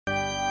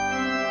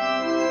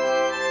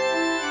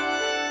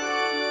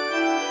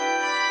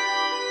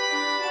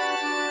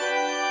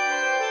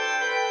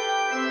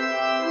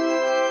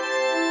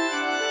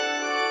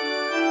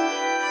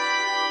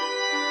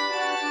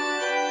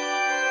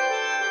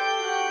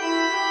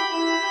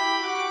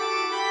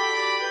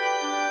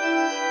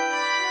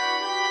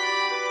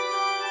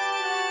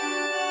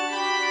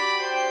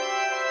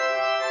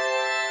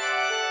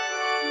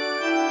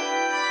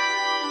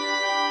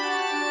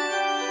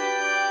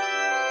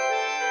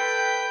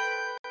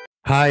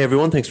Hi,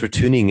 everyone. Thanks for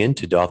tuning in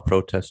to Doth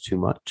Protest Too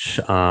Much.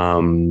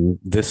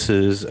 This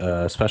is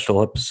a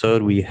special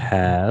episode. We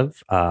have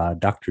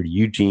Dr.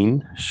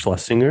 Eugene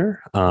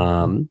Schlesinger,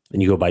 and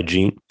you go by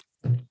Gene.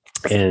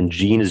 And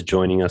Gene is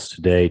joining us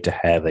today to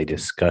have a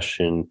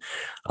discussion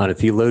on a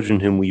theologian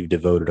whom we've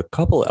devoted a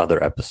couple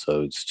other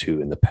episodes to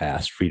in the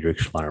past, Friedrich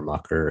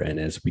Schleiermacher. And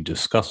as we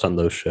discussed on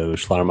those shows,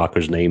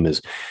 Schleiermacher's name is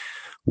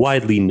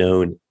widely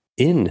known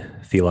in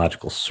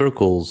theological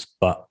circles,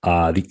 but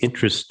the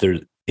interest there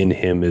in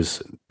him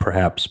is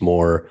perhaps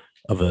more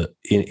of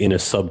in a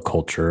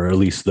subculture, or at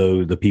least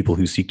though the people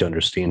who seek to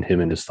understand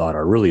him and his thought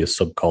are really a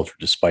subculture,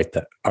 despite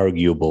that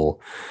arguably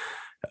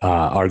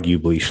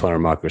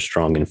Schleiermacher's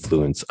strong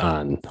influence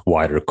on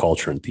wider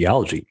culture and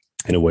theology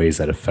in ways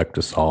that affect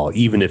us all.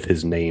 Even if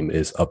his name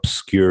is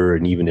obscure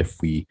and even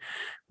if we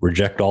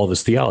reject all of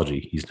his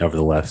theology, he's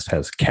nevertheless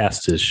has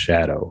cast his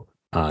shadow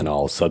on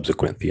all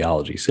subsequent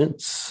theology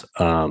since.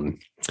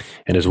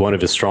 And as one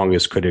of his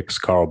strongest critics,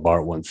 Karl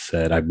Barth, once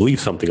said, I believe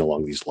something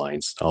along these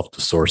lines. I'll have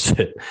to source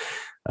it.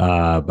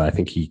 But I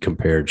think he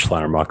compared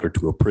Schleiermacher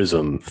to a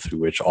prism through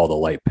which all the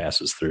light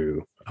passes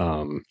through.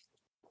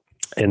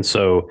 And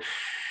so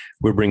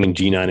we're bringing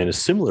Gene on in a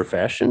similar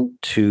fashion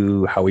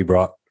to how we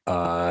brought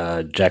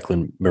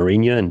Jacqueline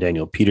Marinia and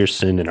Daniel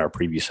Peterson in our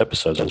previous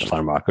episodes on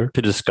Schleiermacher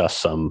to discuss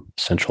some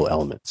central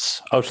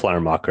elements of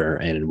Schleiermacher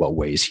and in what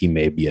ways he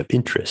may be of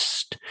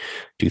interest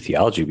to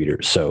theology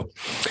readers. So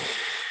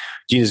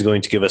Gene is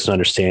going to give us an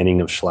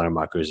understanding of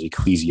Schleiermacher's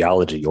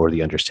ecclesiology, or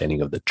the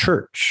understanding of the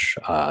church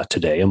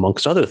today,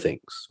 amongst other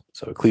things.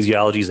 So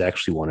ecclesiology is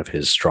actually one of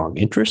his strong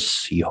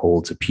interests. He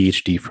holds a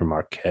PhD from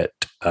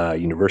Marquette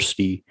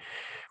University,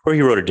 where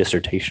he wrote a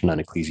dissertation on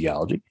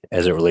ecclesiology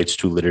as it relates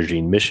to liturgy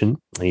and mission.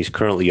 And he's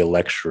currently a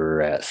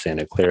lecturer at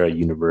Santa Clara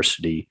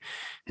University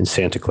in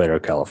Santa Clara,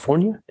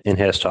 California, and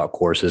has taught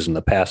courses in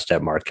the past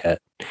at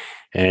Marquette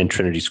and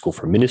Trinity School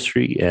for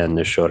Ministry and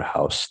the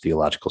Schoenhaus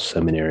Theological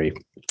Seminary.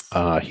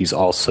 He's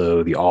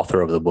also the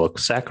author of the book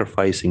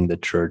Sacrificing the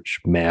Church,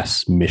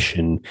 Mass,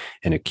 Mission,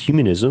 and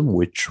Ecumenism,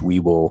 which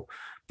we will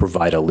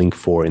provide a link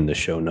for in the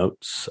show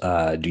notes.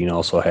 Gene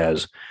also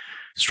has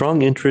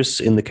strong interests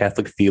in the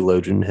Catholic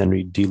theologian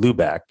Henry D.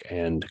 Lubac,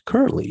 and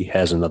currently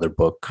has another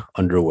book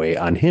underway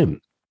on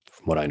him,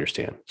 from what I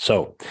understand.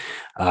 So,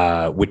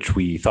 which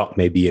we thought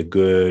may be a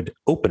good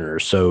opener.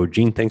 So,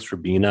 Gene, thanks for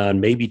being on.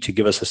 Maybe to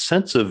give us a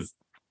sense of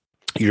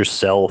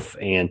yourself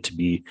and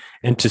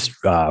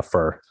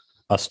for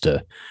us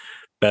to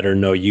better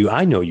know you.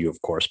 I know you,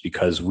 of course,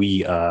 because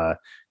our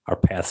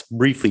paths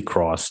briefly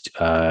crossed.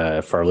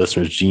 For our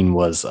listeners, Gene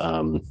was,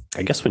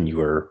 I guess, when you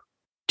were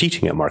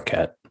teaching at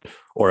Marquette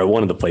or at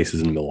one of the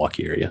places in the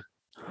Milwaukee area.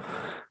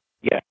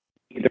 Yeah.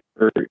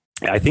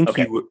 I think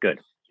okay,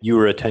 you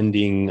were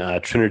attending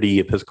Trinity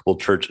Episcopal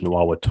Church in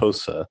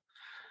Wauwatosa,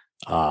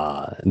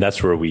 and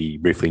that's where we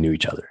briefly knew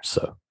each other.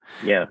 So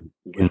yeah.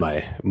 In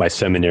my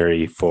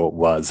seminary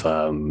was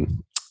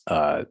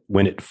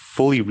when it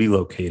fully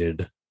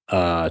relocated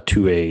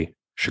to a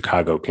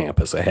Chicago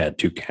campus. I had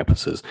two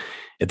campuses.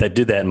 I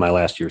did that in my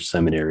last year of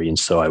seminary, and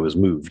so I was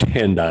moved,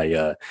 and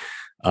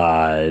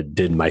I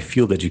did my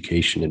field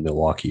education in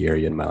Milwaukee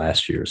area in my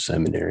last year of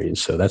seminary. And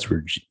so that's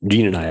where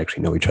Gene and I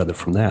actually know each other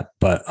from that.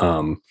 But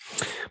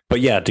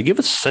yeah, to give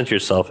us a sense of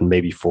yourself, and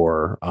maybe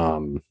for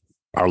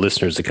our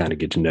listeners to kind of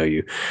get to know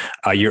you,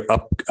 your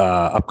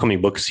upcoming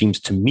book seems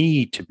to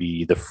me to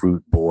be the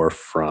fruit bore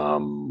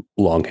from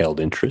long-held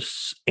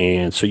interests.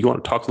 And so you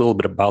want to talk a little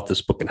bit about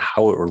this book and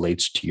how it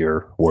relates to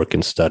your work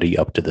and study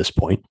up to this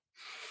point?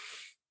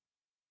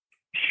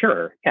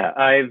 Sure.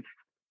 Yeah,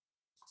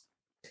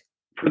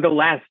 for the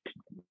last,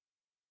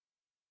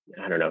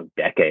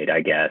 decade,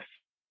 I guess,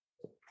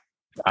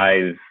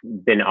 I've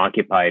been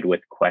occupied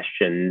with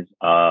questions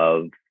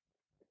of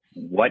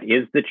what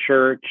is the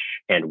church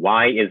and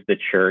why is the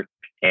church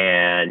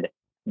and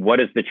what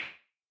is the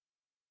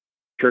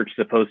church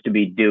supposed to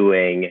be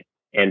doing,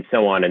 and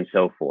so on and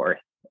so forth.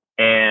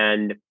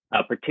 And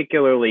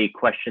particularly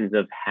questions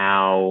of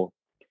how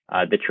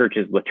the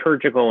church's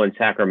liturgical and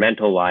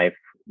sacramental life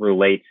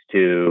relates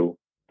to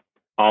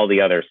all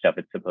the other stuff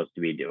it's supposed to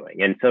be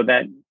doing. And so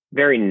that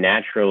very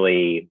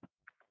naturally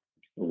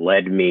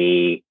led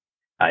me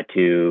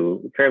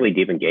to fairly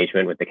deep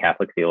engagement with the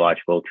Catholic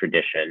theological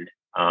tradition,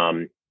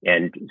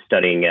 and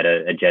studying at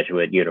a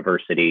Jesuit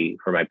university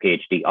for my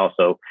PhD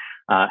also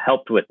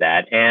helped with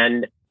that.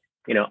 And,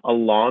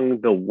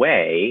 along the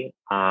way,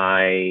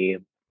 I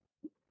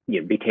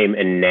became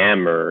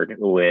enamored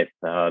with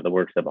the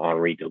works of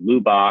Henri de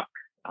Lubac,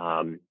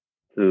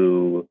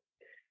 who,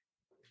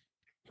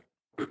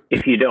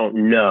 if you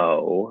don't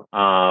know,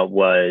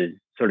 was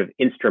sort of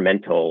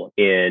instrumental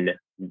in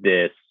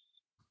this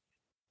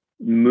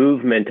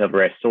movement of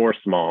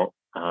ressourcement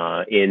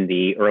in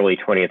the early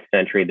 20th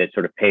century that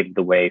sort of paved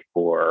the way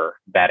for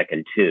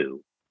Vatican II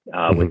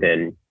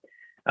within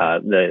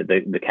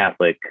the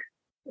Catholic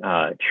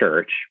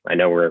Church. I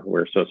know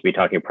we're supposed to be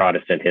talking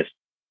Protestant history.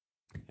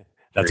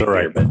 That's all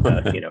right. Here,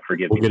 but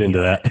forgive we'll me. We'll get into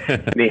that.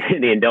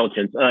 the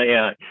indulgence.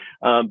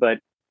 But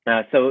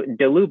So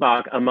de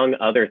Lubac, among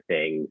other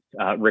things,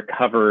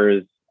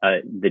 recovers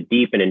the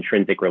deep and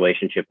intrinsic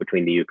relationship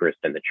between the Eucharist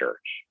and the Church.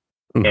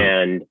 Mm-hmm.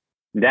 And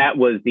that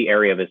was the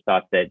area of his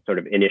thought that sort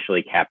of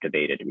initially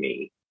captivated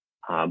me.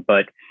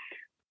 But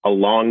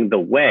along the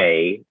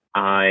way,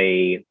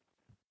 I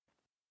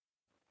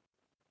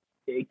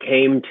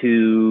came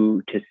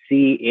to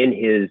see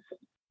in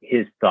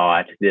his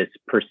thought this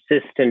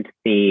persistent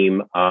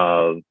theme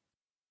of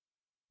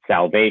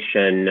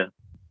salvation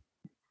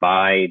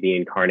by the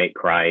incarnate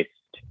Christ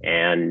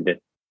and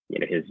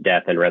his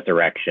death and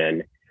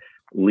resurrection,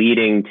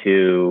 leading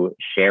to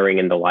sharing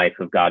in the life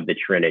of God the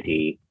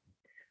Trinity.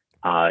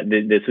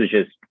 This was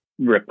just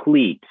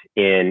replete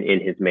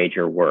in his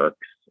major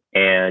works,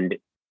 and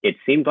it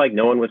seemed like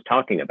no one was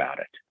talking about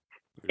it.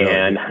 Really?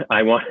 And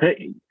I want,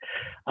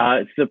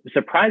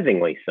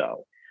 surprisingly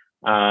so.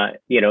 De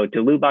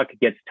Lubac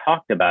gets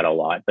talked about a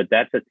lot, but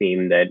that's a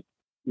theme that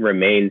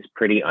remains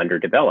pretty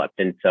underdeveloped.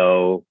 And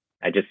so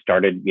I just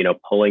started,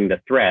 pulling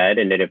the thread,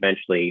 and it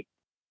eventually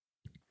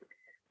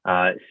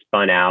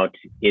spun out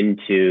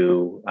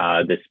into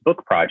this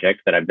book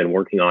project that I've been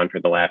working on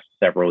for the last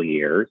several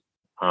years,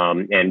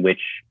 and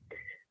which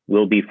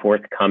will be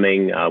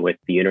forthcoming with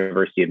the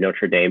University of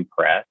Notre Dame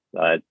Press,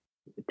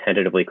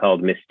 tentatively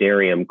called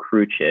Mysterium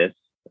Crucis,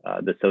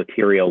 the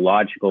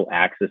soteriological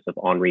axis of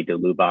Henri de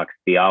Lubac's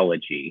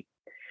theology.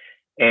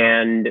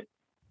 And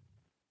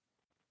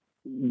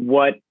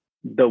what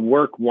the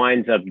work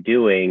winds up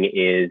doing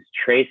is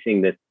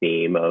tracing this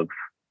theme of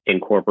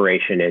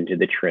incorporation into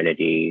the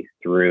Trinity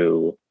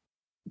through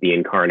the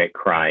incarnate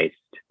Christ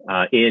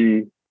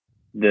in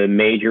the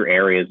major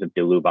areas of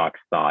de Lubac's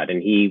thought.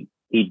 And he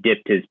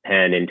dipped his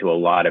pen into a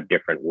lot of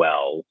different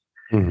wells.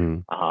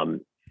 Mm-hmm.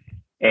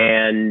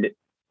 And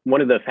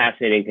one of the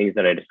fascinating things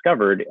that I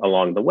discovered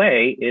along the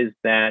way is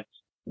that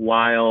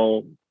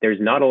while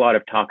there's not a lot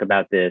of talk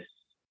about this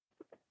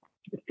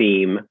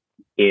theme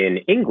in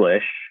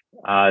English,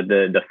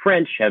 the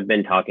French have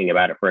been talking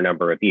about it for a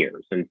number of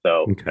years. And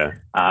so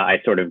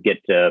I sort of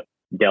get to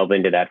delve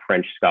into that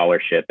French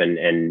scholarship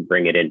and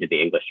bring it into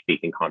the English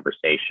speaking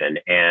conversation.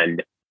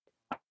 And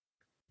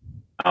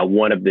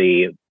one of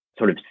the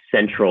sort of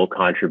central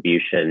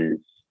contributions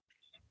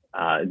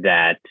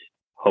that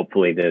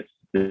hopefully this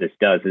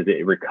does is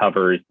it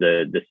recovers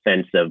the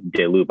sense of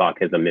de Lubac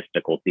as a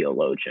mystical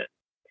theologian.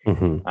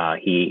 Mm-hmm.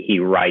 He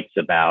writes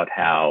about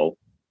how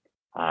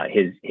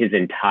his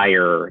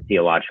entire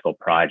theological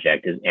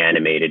project is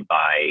animated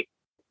by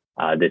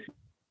this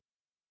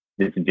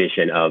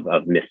vision of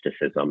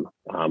mysticism,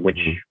 which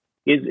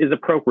is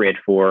appropriate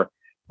for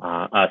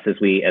us as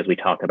we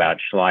talk about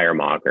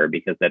Schleiermacher,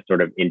 because that sort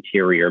of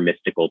interior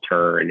mystical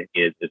turn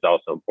is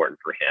also important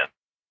for him.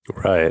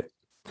 Right.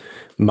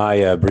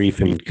 My brief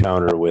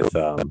encounter with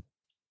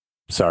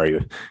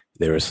sorry,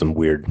 there was some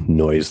weird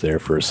noise there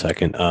for a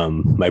second.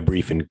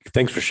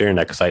 Thanks for sharing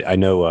that, because I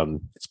know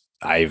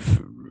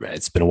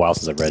it's been a while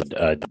since I've read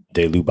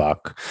de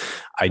Lubac.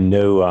 I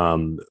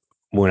know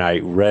when I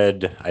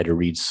had to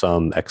read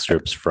some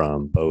excerpts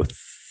from both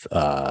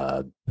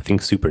I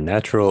think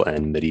Supernatural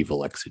and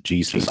Medieval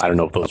Exegesis. I don't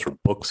know if those were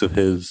books of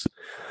his.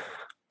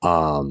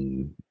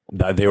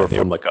 They were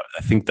from I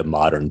think the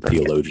Modern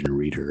Theologian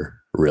Reader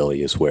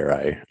really is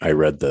where I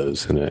read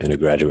those in a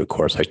graduate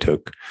course I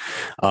took.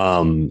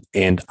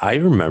 And I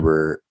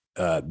remember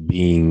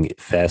being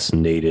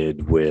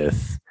fascinated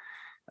with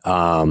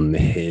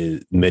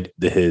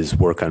his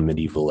work on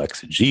medieval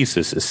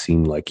exegesis. It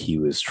seemed like he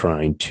was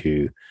trying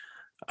to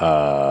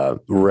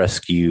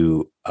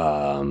rescue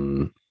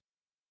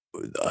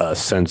a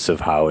sense of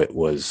how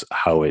it's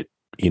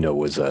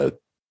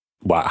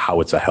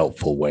a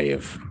helpful way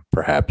of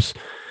perhaps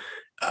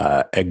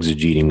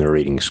exegeting or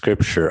reading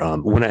scripture.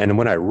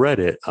 When I read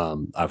it,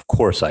 of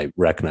course, I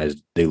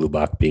recognized de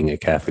Lubac, being a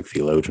Catholic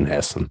theologian,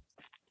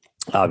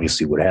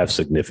 obviously would have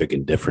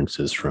significant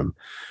differences from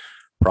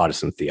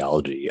Protestant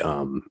theology,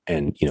 and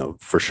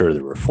for sure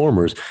the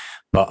Reformers,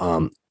 but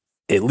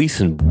at least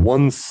in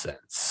one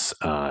sense,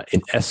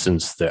 in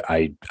essence, that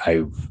I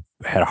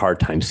had a hard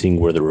time seeing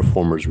where the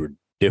Reformers would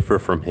differ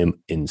from him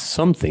in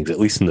some things, at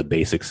least in the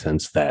basic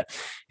sense that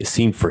it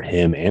seemed for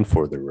him and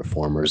for the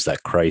Reformers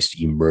that Christ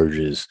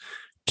emerges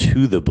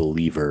to the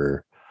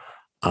believer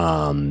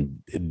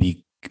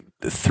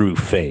through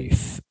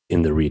faith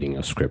in the reading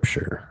of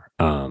Scripture.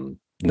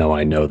 Now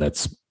I know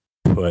that's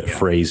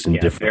phrased in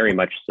different, very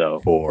much so,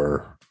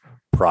 for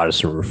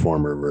Protestant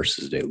Reformer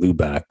versus de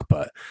Lubac,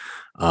 but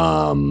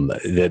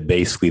that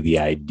basically the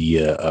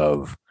idea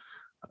of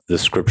the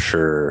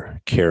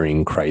Scripture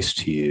carrying Christ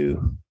to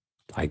you,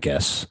 I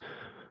guess,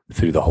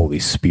 through the Holy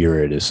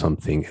Spirit is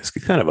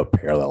kind of a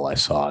parallel I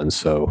saw. And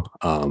so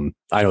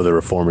I know the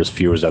Reformers'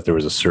 fear was that there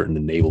was a certain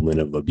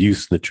enablement of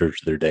abuse in the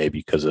church of their day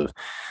because of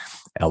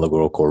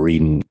allegorical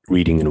reading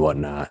and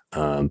whatnot,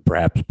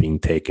 perhaps being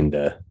taken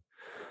to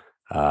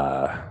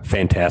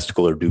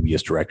fantastical or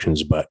dubious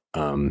directions. But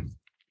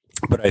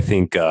I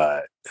think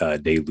de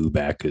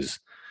Lubac is,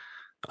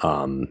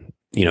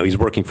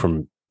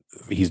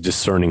 he's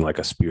discerning like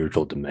a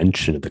spiritual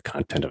dimension of the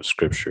content of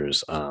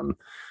scriptures,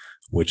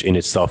 which in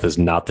itself is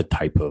not the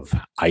type of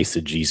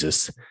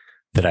eisegesis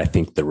that I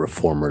think the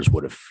reformers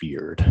would have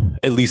feared.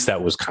 At least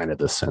that was kind of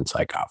the sense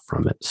I got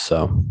from it.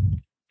 So,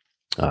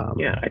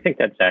 yeah, I think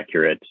that's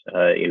accurate.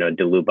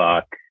 De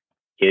Lubac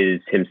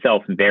is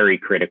himself very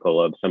critical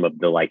of some of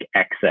the like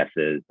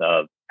excesses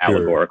of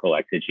allegorical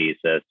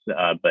exegesis,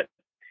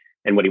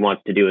 and what he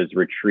wants to do is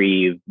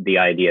retrieve the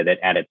idea that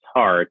at its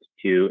heart,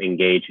 to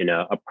engage in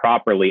a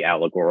properly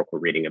allegorical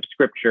reading of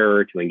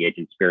scripture, to engage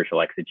in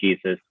spiritual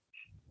exegesis,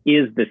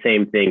 is the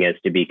same thing as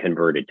to be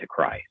converted to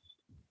Christ.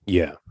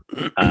 Yeah.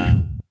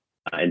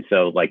 And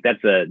so like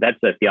that's a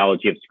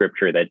theology of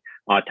scripture that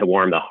ought to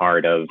warm the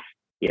heart of,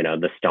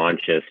 the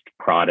staunchest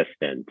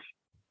Protestant,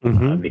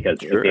 because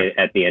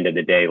at the end of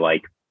the day,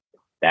 like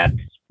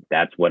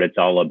that's what it's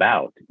all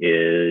about,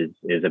 is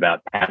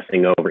about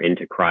passing over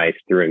into Christ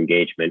through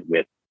engagement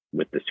with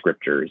the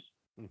scriptures.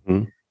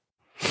 Mm-hmm.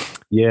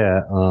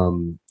 Yeah.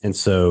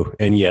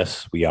 And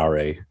yes, we are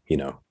a,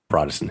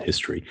 Protestant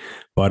history,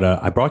 but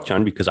I brought you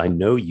on because I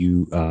know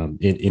you,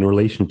 in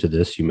relation to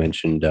this, you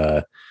mentioned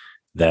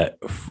that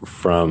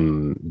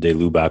from De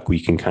Lubac, we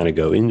can kind of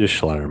go into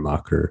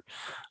Schleiermacher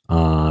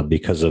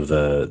because of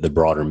the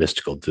broader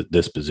mystical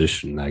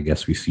disposition, I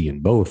guess we see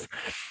in both.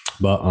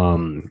 But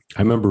I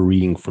remember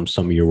reading from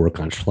some of your work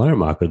on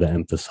Schleiermacher that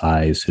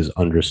emphasized his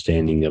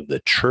understanding of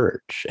the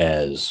church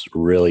as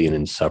really an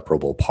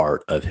inseparable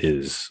part of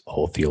his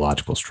whole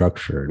theological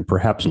structure, and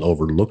perhaps an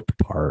overlooked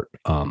part,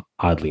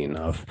 oddly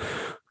enough.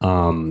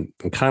 And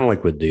kind of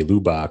like with De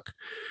Lubac,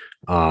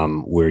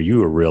 where you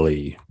were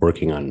really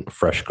working on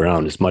fresh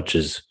ground, as much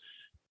as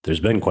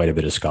there's been quite a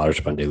bit of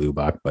scholarship on De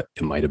Lubac, but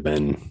it might have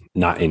been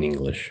not in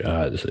English.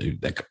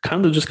 That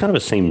kind of the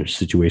same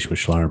situation with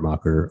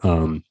Schleiermacher.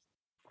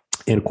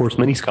 And of course,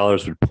 many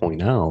scholars would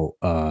point out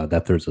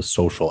that there's a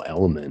social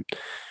element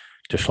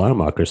to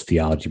Schleiermacher's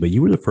theology, but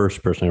you were the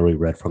first person I really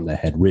read from that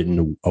had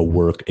written a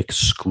work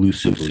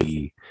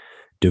exclusively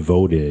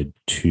devoted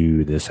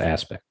to this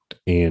aspect.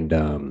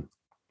 And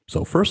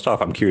so first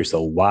off, I'm curious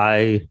though,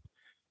 why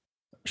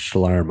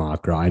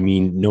Schleiermacher? I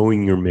mean,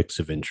 knowing your mix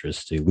of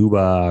interests, De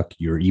Lubac,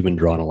 you're even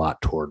drawn a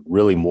lot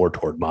more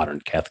toward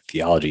modern Catholic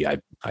theology. I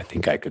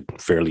think I could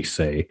fairly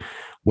say.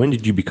 When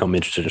did you become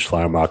interested in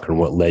Schleiermacher, and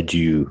what led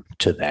you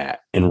to that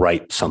and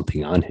write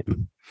something on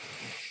him?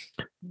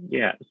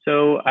 Yeah,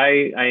 so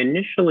I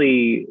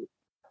initially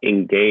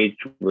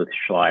engaged with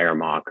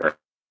Schleiermacher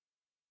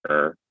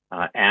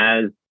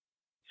as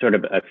sort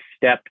of a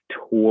step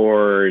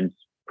towards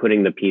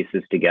putting the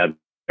pieces together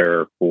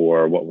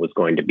for what was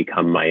going to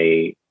become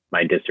my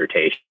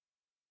dissertation.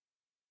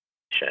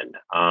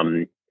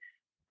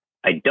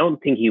 I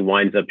don't think he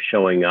winds up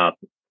showing up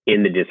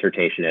in the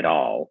dissertation at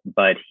all,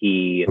 but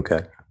he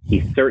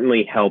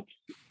certainly helps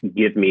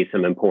give me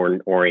some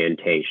important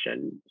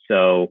orientation.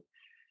 So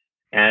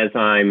as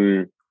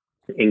I'm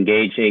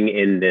engaging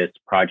in this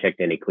project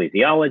in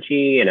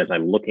ecclesiology, and as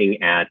I'm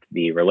looking at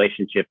the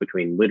relationship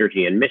between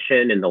liturgy and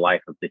mission in the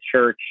life of the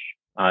church,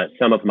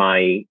 some of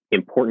my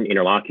important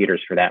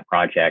interlocutors for that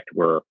project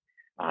were,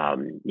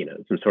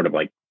 some sort of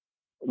like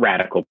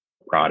radical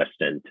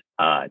Protestant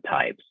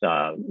types,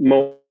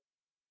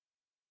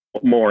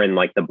 more in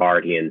like the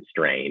Bardian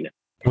strain.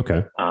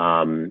 Okay.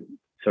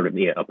 Sort of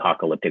the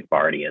apocalyptic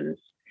Bardians.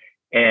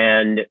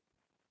 And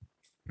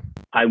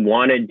I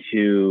wanted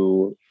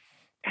to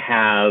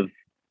have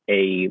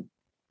a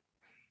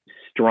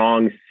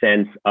strong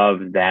sense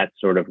of that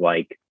sort of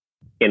like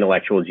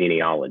intellectual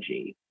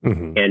genealogy.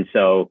 Mm-hmm. And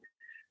so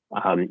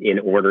in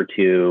order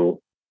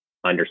to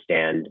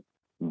understand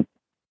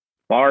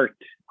Barth,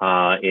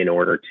 in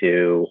order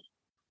to,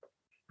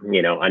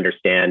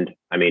 understand,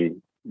 I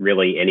mean,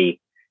 really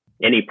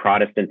any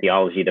Protestant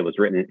theology that was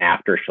written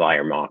after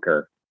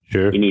Schleiermacher,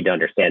 sure, you need to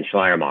understand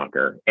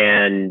Schleiermacher.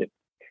 And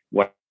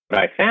what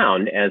I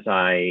found as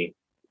I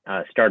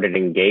started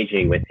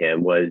engaging with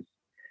him was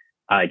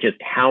just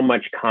how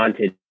much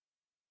continuity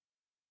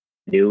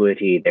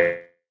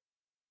there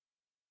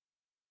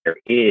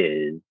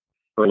is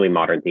early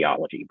modern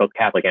theology, both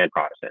Catholic and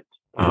Protestant.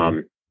 Mm-hmm.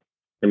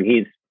 I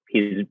mean,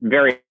 he's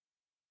very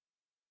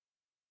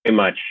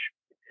much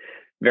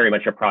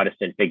a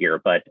Protestant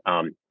figure, but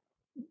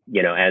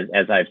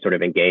as I've sort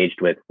of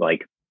engaged with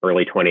like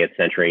early 20th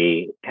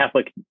century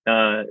Catholic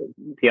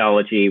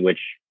theology, which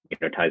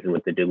ties in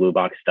with the De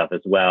Lubac stuff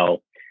as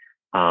well,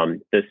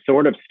 the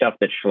sort of stuff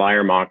that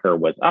Schleiermacher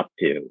was up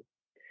to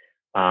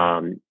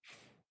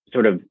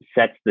sort of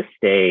sets the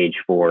stage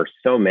for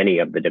so many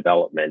of the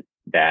developments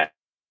that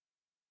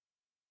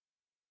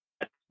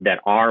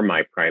are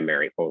my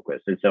primary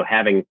focus. And so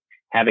having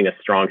a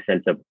strong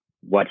sense of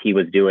what he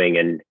was doing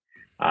and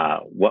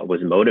what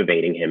was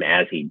motivating him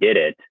as he did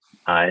it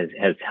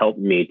has helped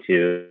me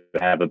to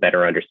have a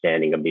better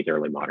understanding of these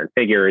early modern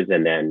figures,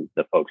 and then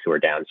the folks who are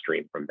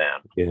downstream from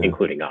them,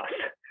 including us.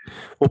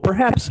 Well,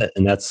 perhaps,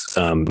 and that's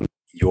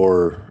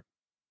your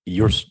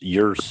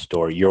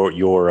story,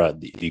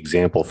 the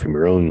example from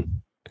your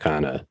own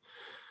kind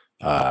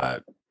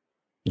of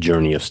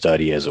journey of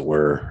study, as it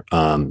were.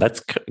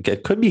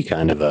 It could be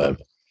kind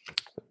of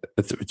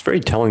It's very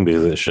telling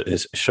because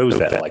it shows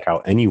that like how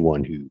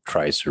anyone who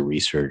tries to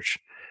research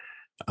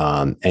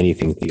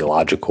anything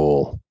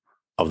theological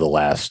of the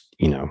last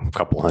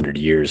couple hundred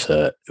years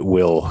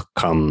will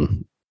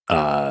come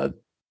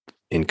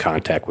in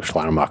contact with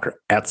Schleiermacher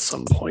at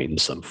some point in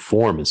some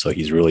form, and so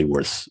he's really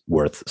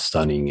worth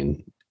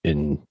studying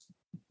in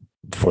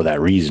for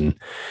that reason.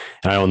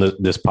 And I know in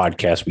this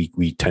podcast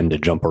we tend to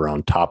jump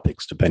around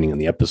topics depending on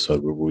the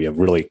episode, where we have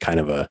really kind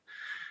of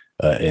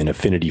an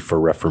affinity for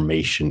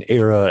Reformation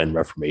era and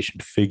Reformation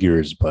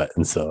figures.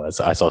 And so as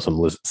I saw some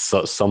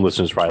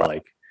listeners probably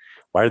like,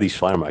 why are these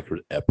Schleiermacher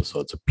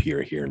episodes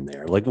appear here and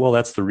there? Like, well,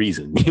 that's the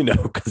reason,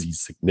 because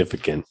he's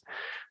significant.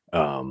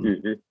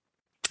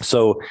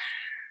 So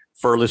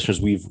for our listeners,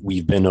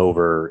 we've been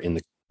over in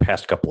the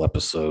past couple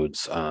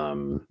episodes,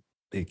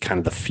 kind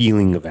of the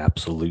feeling of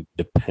absolute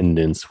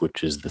dependence,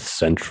 which is the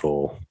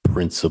central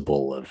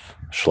principle of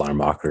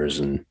Schleiermacher's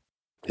and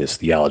his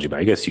theology. But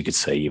I guess you could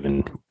say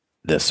even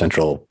the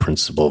central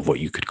principle of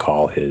what you could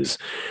call his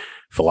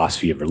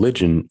philosophy of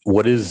religion. How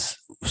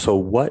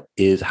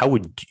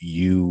would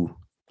you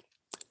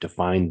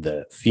define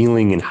the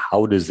feeling, and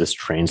how does this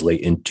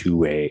translate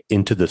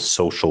into the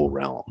social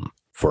realm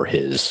for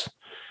his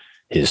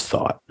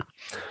thought?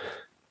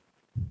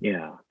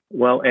 Yeah.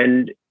 Well,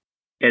 and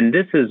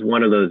this is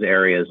one of those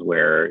areas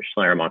where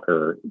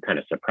Schleiermacher kind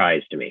of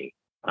surprised me,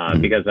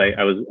 because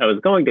I was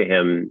going to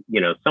him,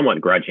 somewhat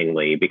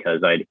grudgingly,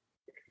 because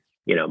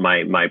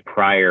my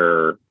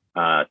prior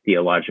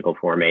theological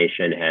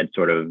formation had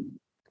sort of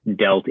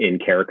dealt in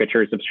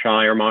caricatures of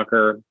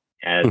Schleiermacher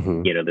as,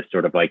 this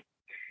sort of like,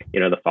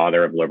 the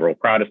father of liberal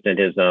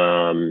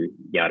Protestantism,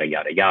 yada,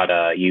 yada,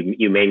 yada.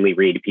 You mainly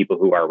read people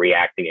who are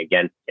reacting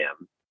against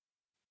him.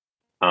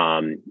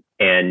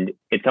 And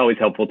it's always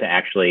helpful to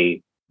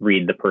actually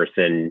read the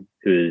person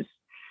who's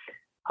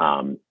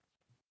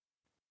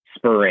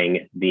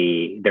spurring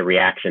the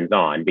reactions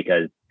on,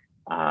 because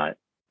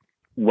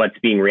what's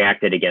being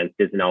reacted against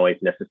isn't always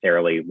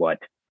necessarily what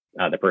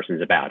the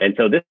person's about. And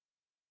so this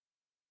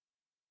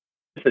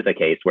is a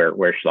case where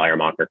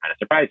Schleiermacher kind of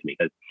surprised me,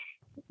 because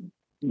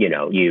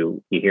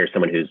you hear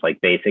someone who's like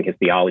basing his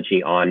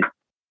theology on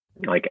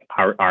like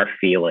our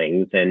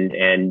feelings,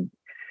 and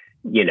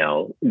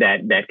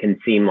that can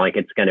seem like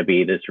it's going to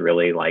be this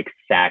really like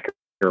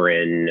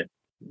saccharine,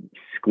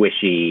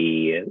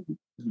 squishy,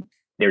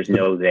 there's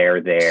no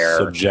there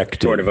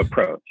subjective sort of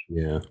approach.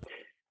 Yeah.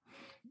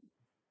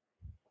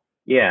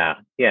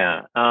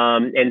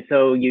 And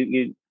so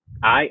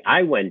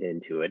I went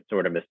into it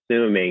sort of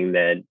assuming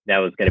that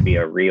was going to be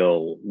a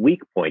real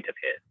weak point of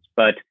his,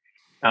 but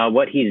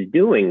what he's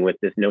doing with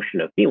this notion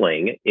of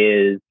feeling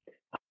is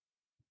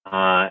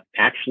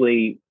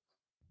actually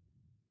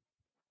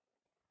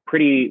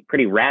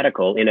pretty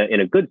radical in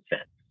a good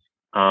sense.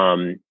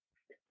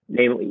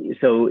 Namely,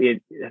 so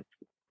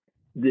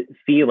the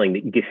feeling,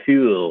 the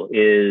Gefühl,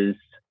 is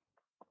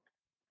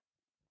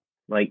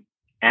like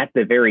at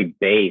the very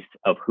base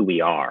of who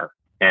we are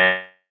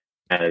as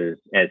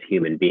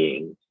human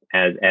beings,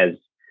 as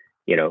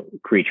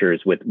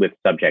creatures with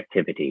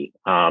subjectivity.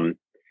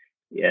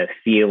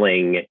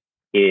 Feeling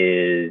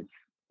is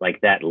like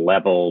that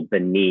level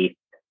beneath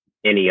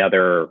any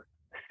other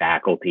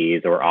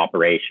faculties or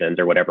operations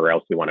or whatever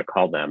else we want to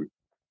call them.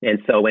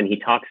 And so when he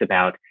talks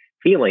about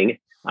feeling,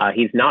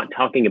 he's not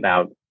talking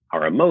about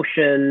our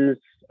emotions,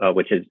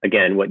 which is,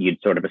 again, what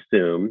you'd sort of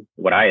assume,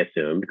 what I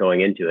assumed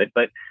going into it,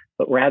 but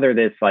rather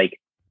this like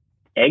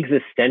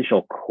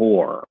existential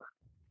core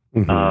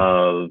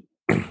of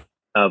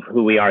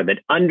who we are that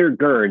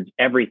undergirds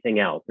everything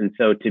else. And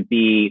so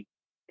to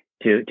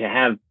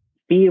have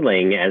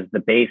feeling as the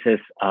basis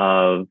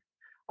of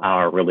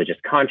our religious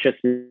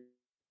consciousness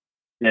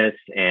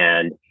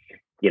and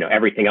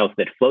everything else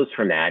that flows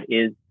from that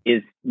is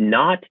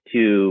not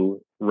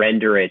to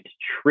render it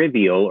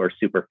trivial or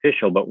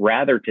superficial, but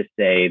rather to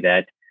say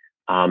that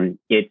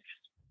it's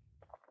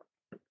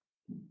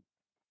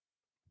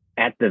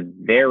at the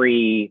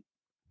very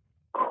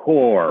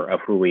core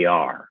of who we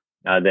are,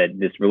 that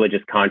this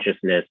religious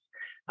consciousness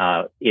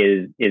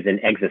is an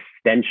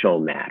existential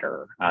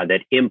matter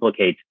that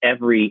implicates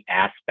every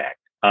aspect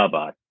of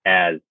us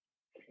as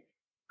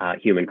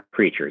human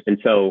creatures. And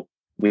so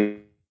we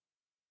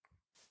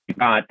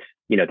got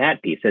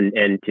that piece,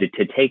 and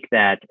to take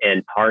that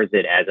and parse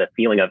it as a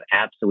feeling of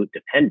absolute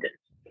dependence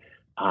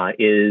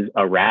is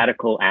a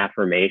radical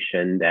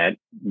affirmation that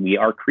we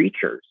are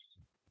creatures,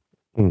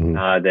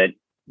 that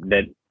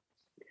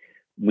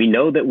we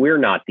know that we're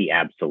not the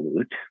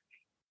absolute.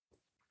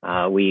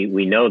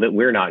 We know that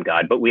we're not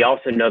God, but we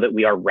also know that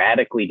we are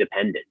radically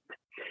dependent.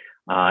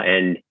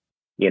 And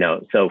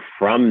so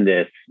from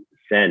this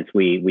sense,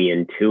 we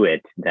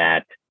intuit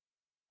that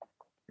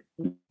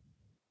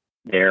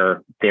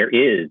there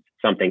is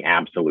something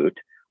absolute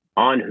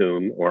on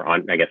whom, or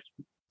on, I guess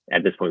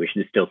at this point we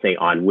should still say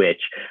on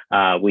which,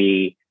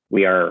 we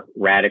are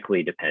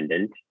radically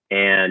dependent,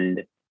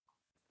 and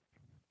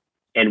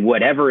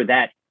whatever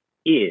that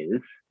is,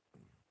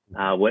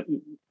 what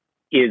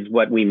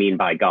we mean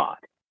by God.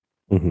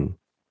 And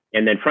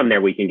then from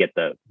there we can get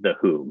the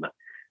whom.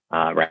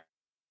 Right.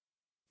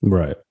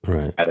 Right.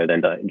 rather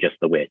than just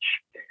the which.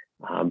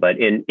 But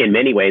in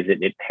many ways,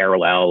 it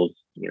parallels,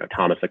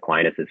 Thomas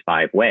Aquinas's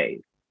five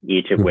ways,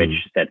 each of which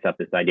sets up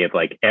this idea of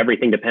like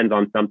everything depends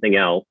on something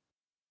else,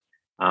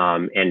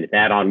 and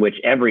that on which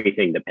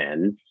everything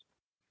depends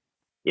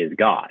is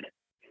God.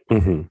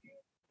 Mm-hmm.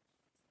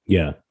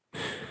 Yeah.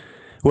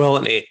 Well,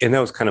 and that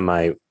was kind of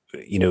my,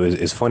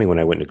 it's funny when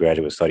I went to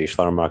graduate study,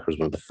 Schleiermacher was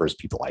one of the first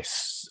people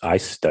I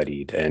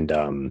studied. And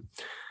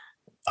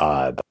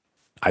I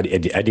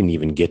didn't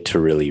even get to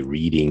really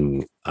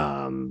reading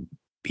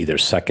either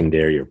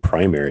secondary or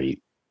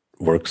primary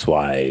works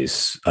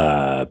wise,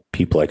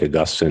 people like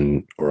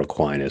Augustine or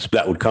Aquinas.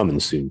 That would come in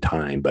soon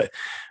time. But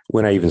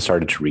when I even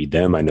started to read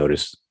them, I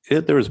noticed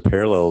there was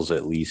parallels,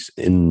 at least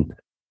in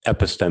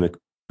epistemic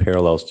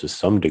parallels to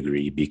some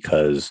degree,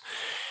 because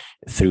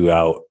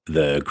throughout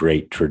the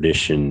great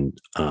tradition,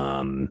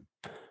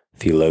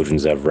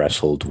 theologians have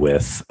wrestled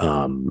with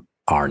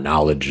our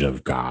knowledge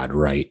of God,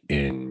 right?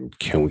 And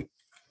to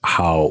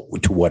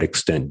what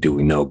extent do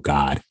we know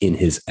God in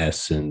his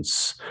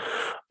essence?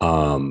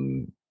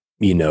 There's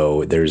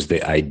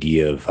the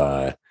idea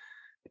of,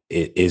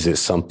 is it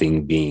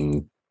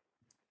something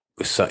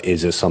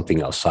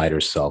outside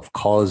ourselves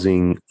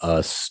causing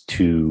us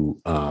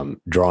to,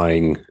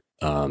 drawing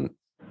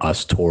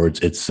us towards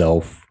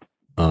itself?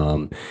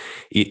 So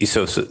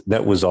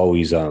that was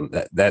always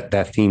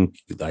that theme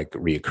like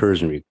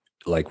recurs and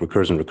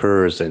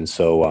recurs. And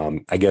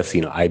so I guess,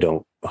 I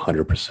don't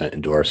 100%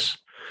 endorse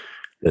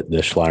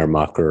the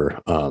Schleiermacher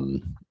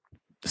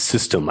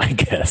system, I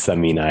guess. I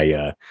mean,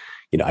 I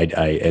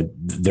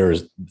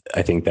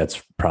think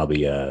that's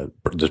probably there's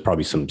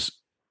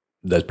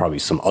probably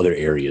some other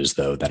areas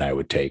though that I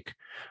would take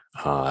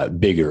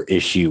bigger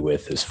issue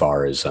with, as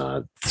far as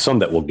some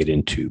that we'll get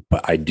into.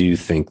 But I do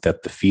think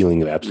that the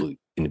feeling of absolute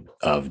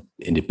of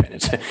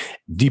independence,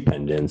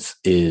 dependence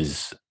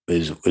is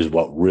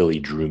what really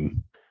drew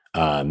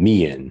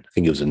me in. I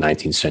think it was a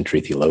 19th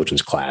century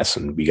theologians class,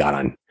 and we got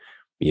on.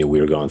 We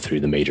were going through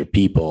the major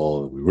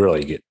people.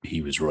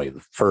 He was really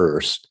the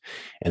first,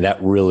 and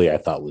that really I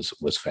thought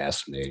was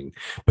fascinating.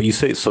 But you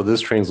say so.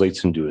 This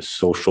translates into a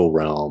social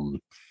realm,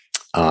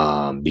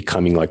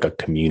 becoming like a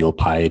communal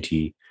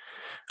piety.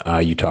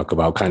 You talk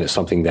about kind of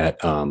something that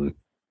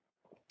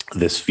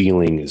this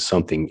feeling is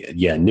something,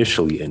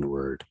 initially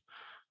inward,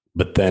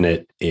 but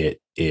then it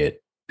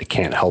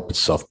can't help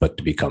itself but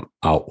to become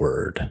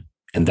outward,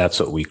 and that's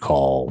what we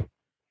call,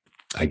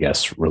 I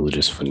guess,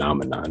 religious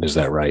phenomenon. Is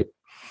that right?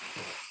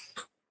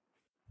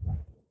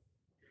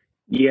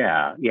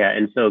 Yeah.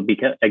 And so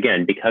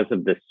because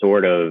of this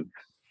sort of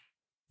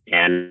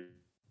animals,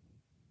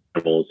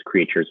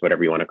 creatures,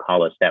 whatever you want to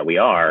call us, that we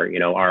are,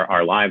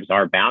 our lives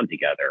are bound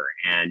together.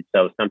 And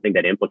so something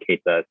that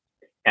implicates us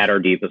at our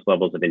deepest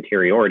levels of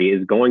interiority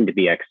is going to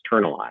be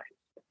externalized.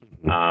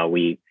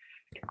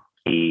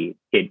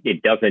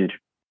 It doesn't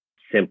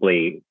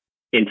simply,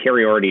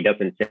 interiority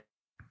doesn't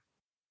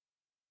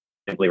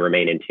simply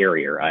remain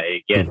interior.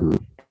 It gets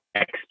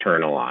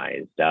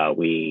externalized.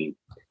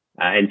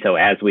 And so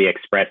as we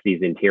express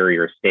these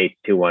interior states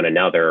to one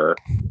another,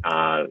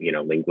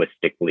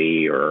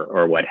 linguistically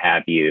or what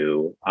have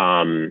you,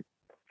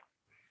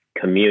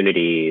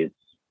 communities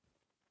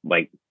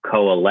like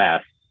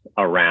coalesce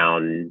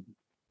around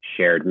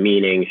shared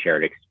meaning,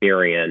 shared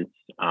experience.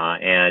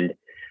 And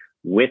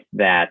with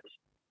that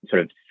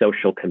sort of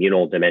social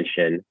communal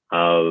dimension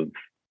of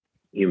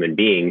human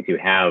beings, you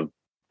have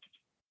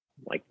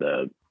like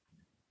the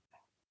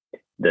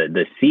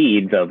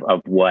seeds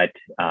of what,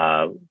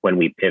 when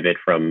we pivot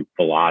from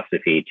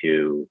philosophy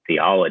to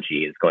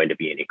theology, is going to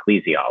be an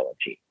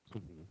ecclesiology,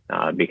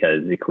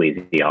 because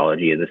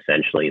ecclesiology is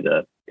essentially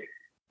the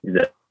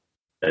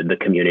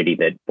community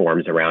that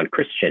forms around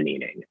Christian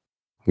meaning.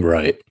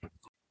 Right.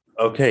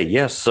 Okay.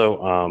 Yes.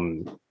 So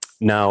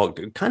now,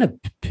 kind of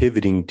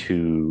pivoting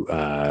to,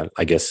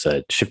 I guess,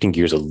 shifting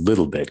gears a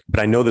little bit, but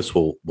I know this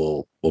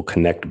will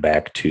connect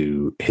back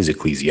to his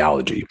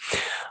ecclesiology.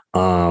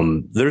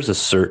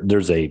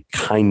 There's a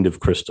kind of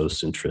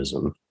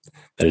Christocentrism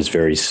that is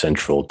very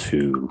central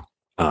to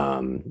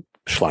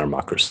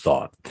Schleiermacher's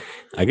thought.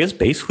 I guess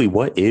basically,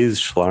 what is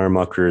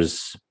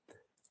Schleiermacher's?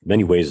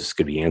 Many ways this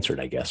could be answered,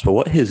 I guess. But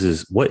what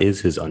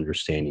is his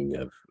understanding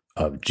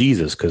of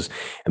Jesus? Because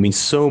I mean,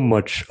 so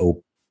many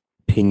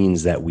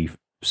opinions that we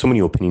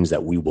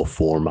will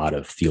form out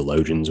of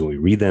theologians when we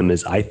read them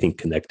is, I think,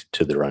 connected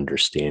to their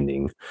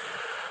understanding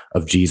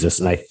of Jesus.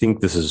 And I think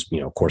this is,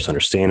 of course,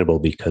 understandable,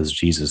 because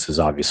Jesus is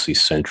obviously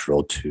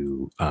central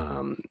to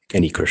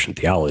any Christian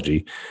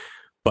theology.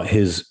 But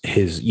his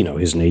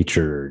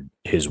nature,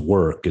 his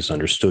work is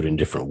understood in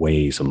different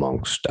ways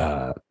amongst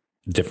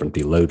different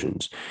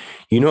theologians.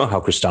 How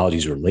Christology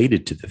is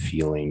related to the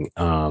feeling.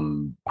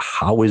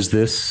 How is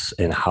this,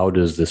 and how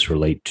does this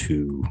relate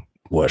to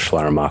what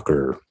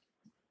Schleiermacher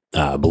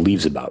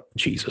believes about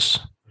Jesus?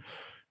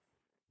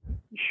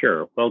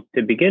 Sure. Well,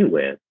 to begin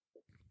with,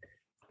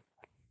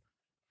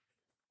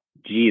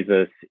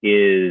 Jesus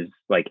is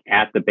like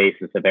at the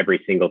basis of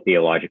every single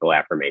theological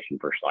affirmation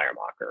for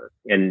Schleiermacher.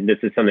 And this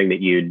is something that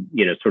you'd,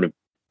 sort of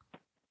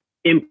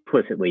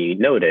implicitly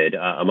noted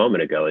a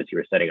moment ago as you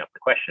were setting up the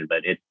question,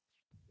 but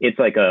it's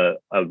like a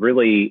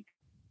really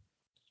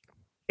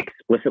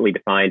explicitly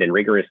defined and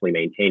rigorously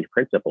maintained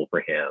principle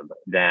for him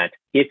that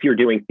if you're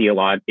doing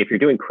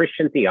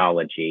Christian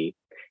theology,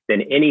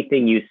 then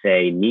anything you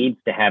say needs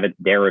to have its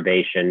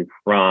derivation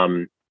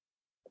from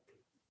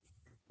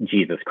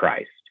Jesus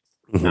Christ.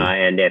 Mm-hmm.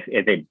 And if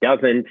it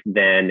doesn't,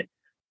 then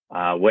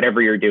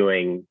whatever you're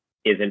doing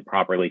isn't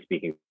properly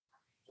speaking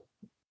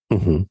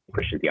mm-hmm.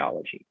 Christian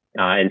theology.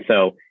 And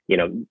so,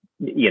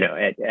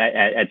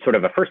 at sort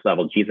of a first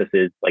level, Jesus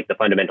is like the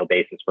fundamental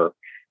basis for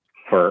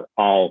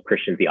all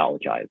Christian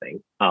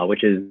theologizing,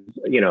 which is,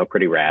 a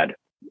pretty rad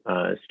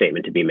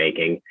statement to be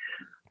making.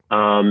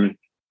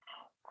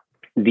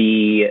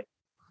 The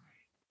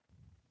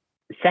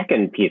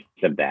second piece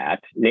of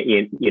that,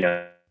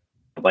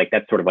 like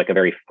that's sort of like a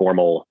very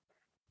formal,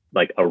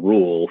 like a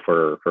rule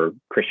for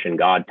Christian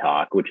God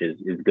talk, which is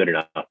good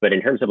enough. But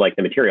in terms of like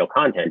the material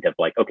content of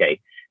like, okay,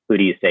 who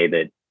do you say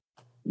that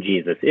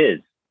Jesus is?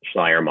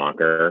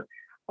 Schleiermacher.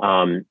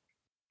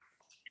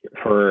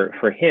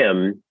 For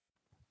him,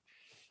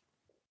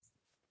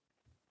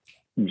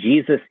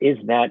 Jesus is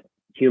that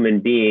human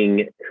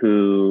being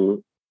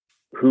whose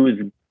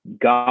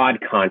God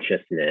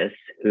consciousness,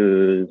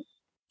 whose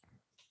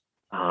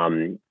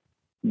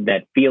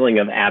that feeling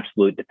of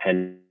absolute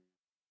dependence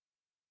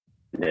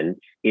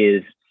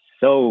is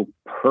so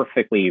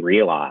perfectly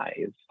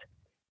realized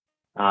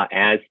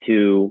as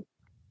to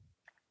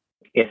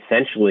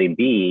essentially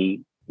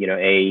be,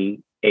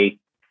 a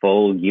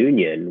full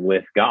union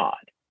with God.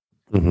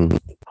 Mm-hmm.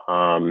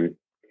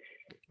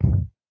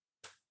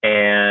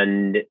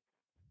 And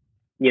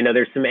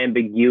there's some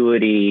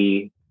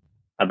ambiguity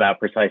about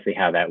precisely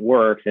how that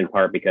works, in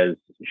part because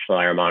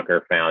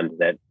Schleiermacher found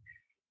that,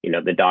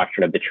 the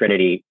doctrine of the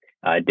Trinity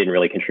didn't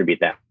really contribute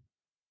that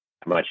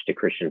much to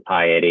Christian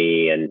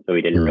piety. And so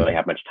he didn't really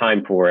have much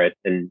time for it.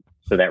 And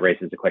so that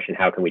raises the question,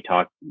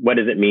 what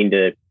does it mean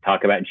to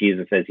talk about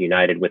Jesus as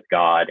united with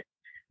God,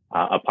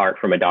 apart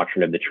from a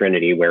doctrine of the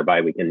Trinity,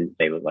 whereby we can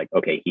say like,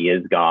 okay, he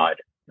is God,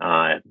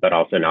 but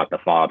also not the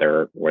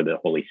Father or the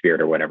Holy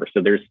Spirit or whatever.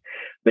 So there's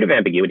a bit of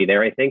ambiguity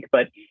there, I think.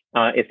 But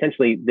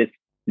essentially,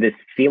 this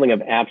feeling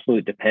of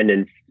absolute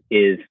dependence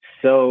is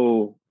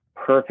so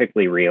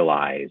perfectly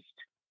realized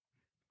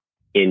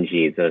in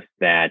Jesus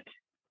that,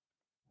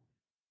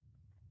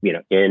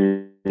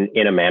 in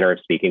a manner of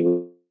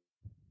speaking,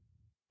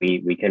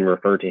 we can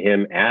refer to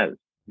him as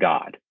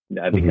God,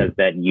 because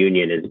that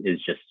union is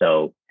just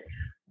so,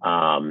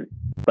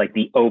 like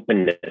the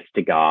openness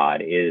to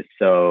God is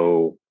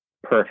so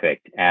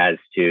perfect as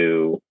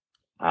to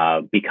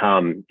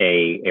become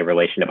a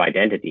relation of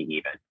identity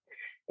even.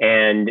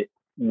 And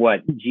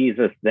what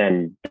Jesus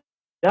then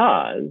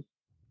does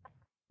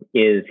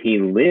is he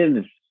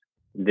lives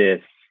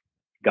this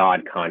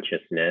God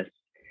consciousness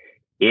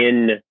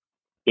in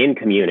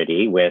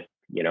community with,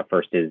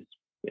 first his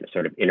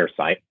sort of inner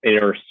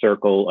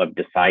circle of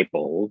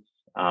disciples,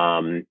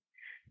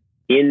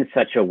 in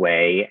such a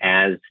way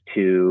as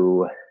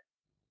to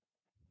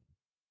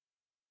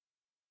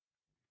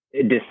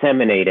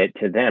disseminate it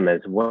to them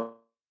as well.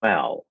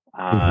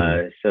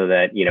 So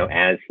that,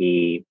 as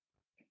he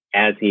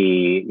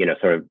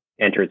sort of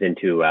enters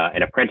into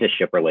an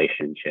apprenticeship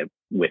relationship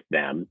with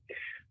them,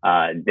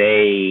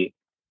 they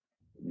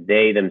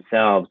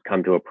themselves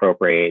come to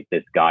appropriate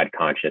this God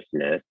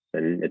consciousness.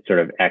 And it sort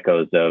of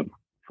echoes of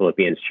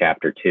Philippians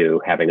chapter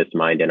 2, having this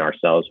mind in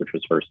ourselves, which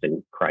was first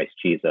in Christ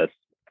Jesus.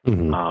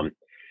 Mm-hmm.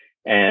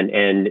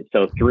 And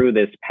so through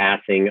this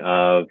passing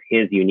of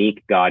his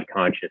unique God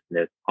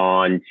consciousness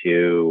on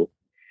to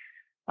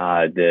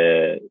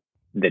the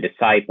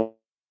disciples,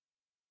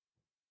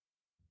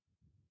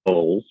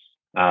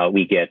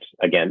 we get,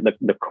 again,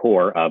 the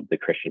core of the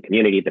Christian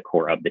community, the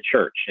core of the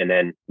church. And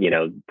then,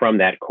 from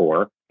that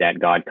core, that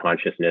God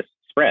consciousness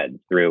spreads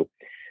through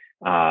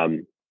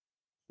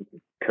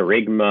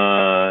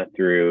charisma,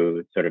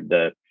 through sort of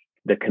the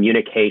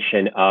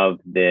communication of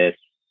this,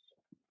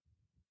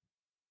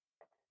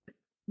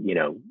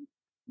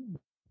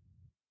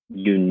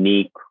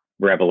 unique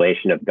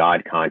revelation of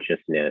God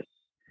consciousness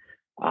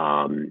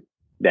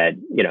that,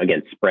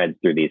 again, spreads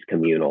through these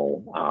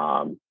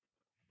communal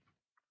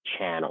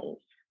channels.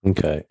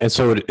 Okay. And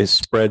so it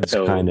spreads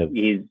kind of...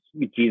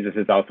 Jesus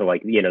is also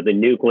like, the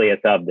nucleus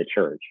of the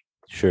church.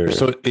 Sure.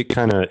 So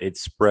it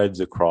spreads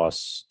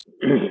across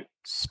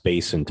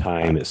space and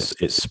time.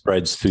 It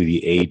spreads through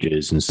the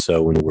ages. And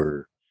so when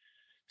we're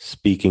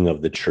speaking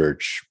of the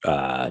church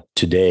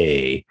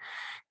today,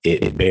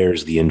 it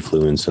bears the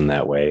influence in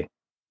that way.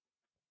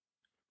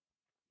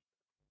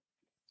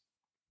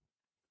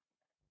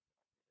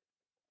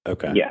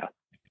 Okay. Yeah.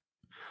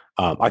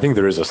 I think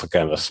there is a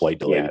kind of a slight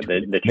delay. Yeah,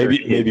 the church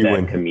is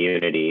that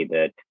community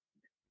that...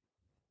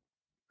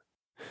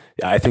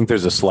 I think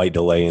there's a slight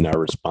delay in our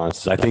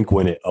responses. I think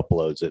when it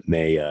uploads, it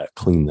may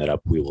clean that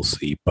up. We will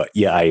see. But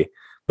sorry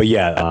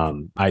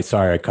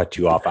I cut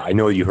you off. I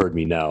know you heard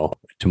me now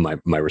to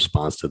my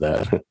response to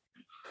that.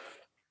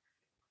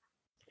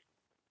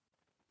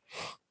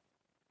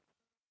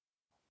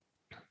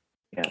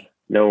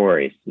 No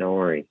worries, no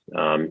worries.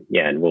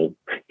 Yeah, and we'll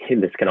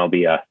this can all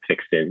be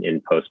fixed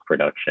in post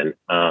production.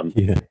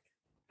 Yeah.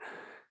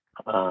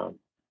 Um,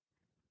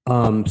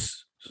 Um,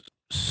 s-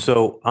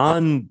 so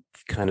on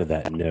kind of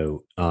that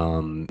note,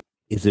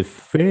 is it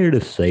fair to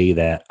say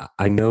that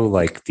I know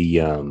like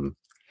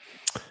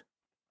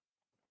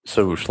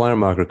so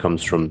Schleiermacher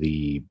comes from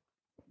the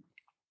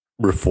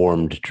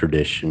Reformed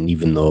tradition,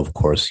 even though of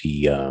course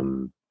he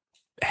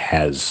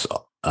has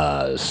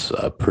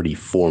a pretty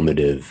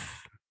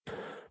formative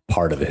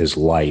part of his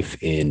life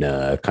in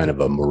kind of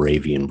a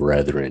Moravian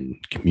Brethren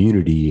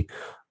community.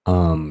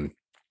 Um,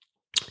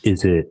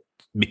 is it,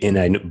 and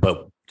I know,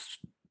 but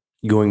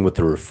going with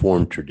the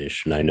Reformed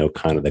tradition, I know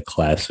kind of the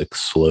classic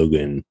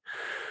slogan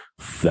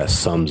that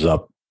sums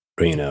up,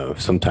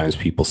 sometimes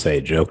people say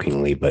it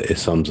jokingly, but it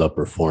sums up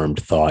Reformed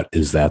thought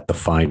is that the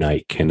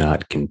finite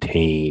cannot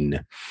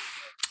contain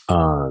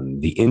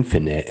the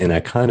infinite. And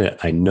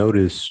I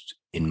noticed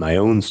in my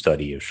own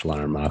study of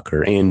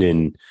Schleiermacher and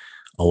in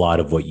a lot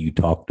of what you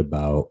talked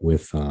about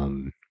with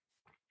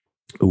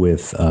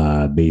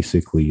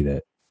basically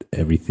that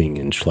everything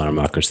in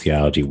Schleiermacher's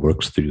theology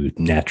works through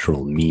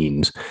natural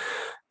means.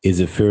 Is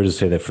it fair to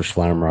say that for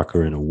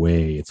Schleiermacher, in a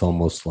way, it's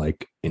almost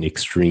like an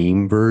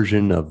extreme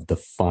version of the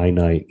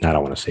finite? I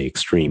don't want to say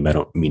extreme. I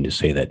don't mean to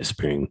say that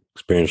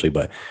experientially,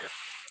 but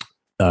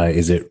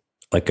is it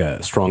like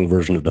a strong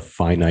version of the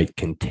finite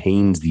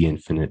contains the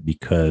infinite?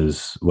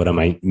 Because what I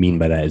might mean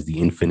by that is the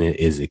infinite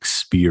is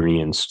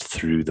experienced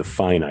through the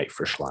finite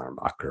for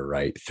Schleiermacher,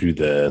 right? Through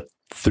the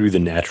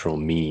natural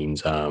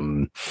means.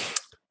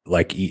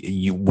 Like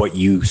what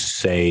you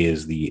say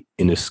is the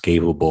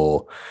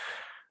inescapable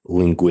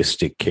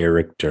linguistic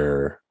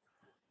character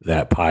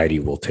that piety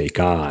will take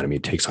on. I mean,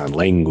 it takes on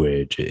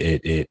language.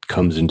 It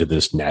comes into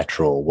this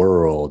natural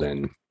world,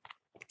 and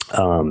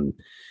um,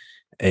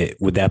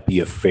 would that be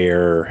a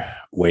fair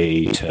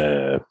way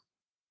to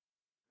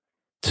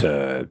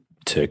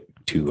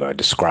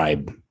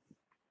describe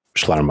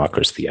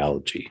Schleiermacher's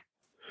theology?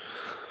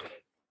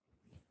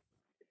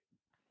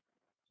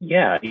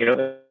 yeah, in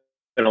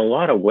a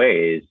lot of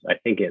ways, I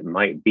think it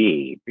might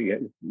be.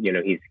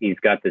 He's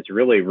got this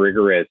really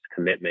rigorous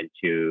commitment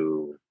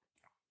to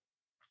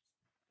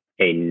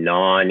a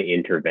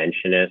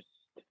non-interventionist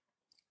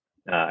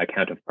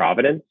account of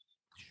providence.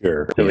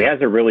 Sure. So he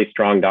has a really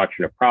strong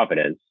doctrine of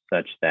providence,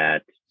 such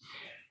that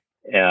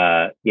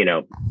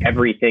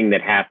everything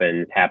that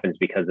happens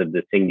because of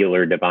the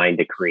singular divine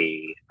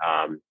decree,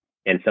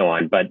 and so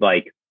on. But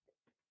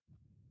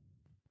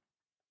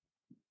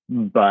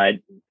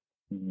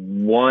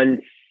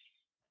once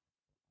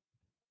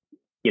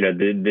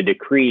the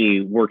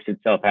decree works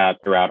itself out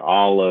throughout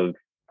all of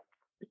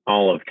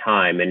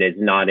time and is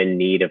not in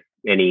need of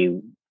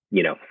any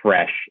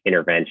fresh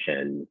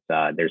interventions.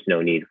 There's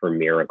no need for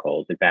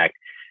miracles. In fact,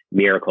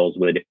 miracles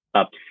would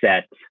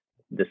upset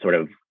the sort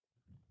of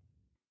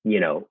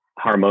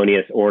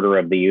harmonious order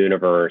of the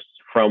universe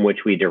from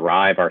which we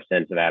derive our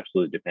sense of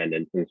absolute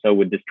dependence, and so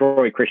would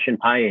destroy Christian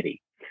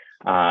piety.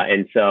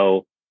 And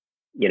so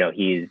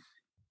he's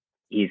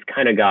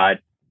kind of got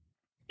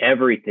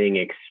everything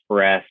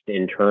expressed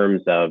in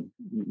terms of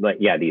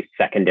these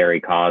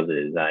secondary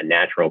causes,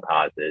 natural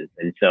causes.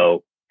 And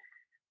so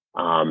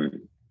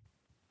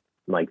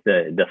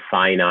the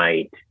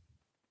finite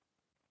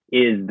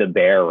is the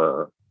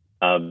bearer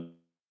of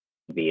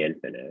the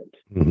infinite.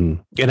 Mm-hmm.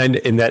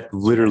 And that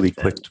literally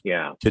clicked.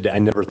 Yeah. Today. I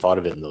never thought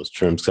of it in those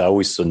terms, because I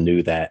always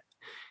knew that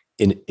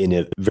in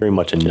a very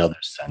much another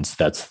sense,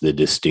 that's the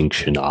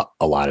distinction a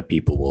lot of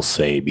people will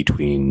say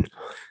between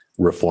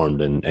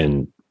Reformed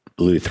and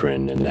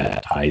Lutheran, and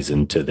that ties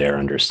into their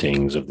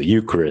understandings of the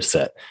Eucharist,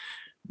 that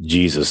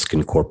Jesus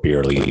can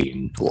corporeally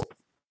in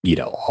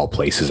all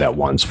places at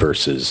once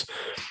versus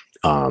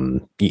so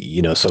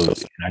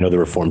I know the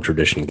Reformed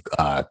tradition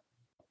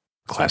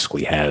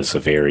classically has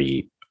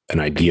an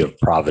idea of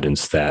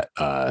providence that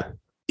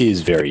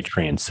is very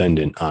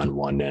transcendent on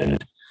one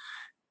end,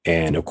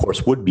 and of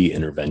course would be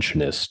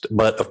interventionist.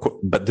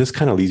 But this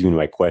kind of leads me to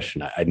my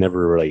question. I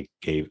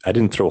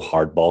didn't throw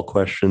hardball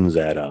questions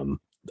at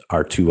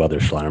our two other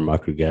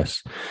Schleiermacher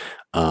guests,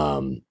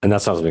 and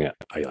that's not something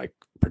I like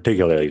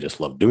particularly just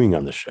love doing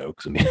on the show.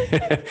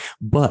 Because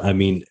but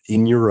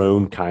in your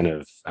own kind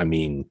of,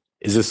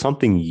 is this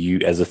something you,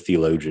 as a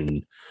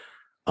theologian,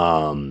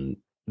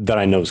 that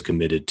I know is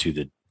committed to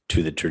the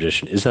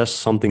tradition, is that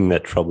something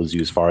that troubles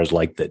you as far as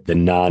like the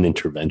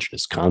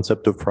non-interventionist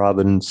concept of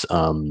providence?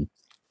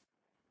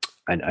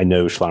 I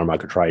know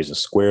Schleiermacher tries to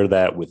square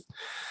that with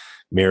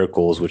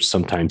miracles, which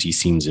sometimes he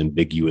seems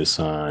ambiguous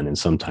on, and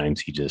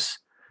sometimes he just,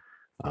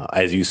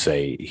 as you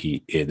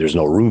say, there's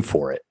no room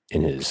for it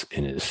in his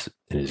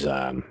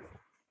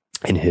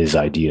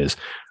ideas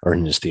or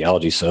in his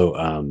theology. So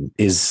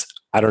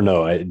I don't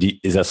know,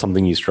 is that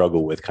something you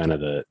struggle with, kind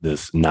of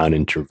this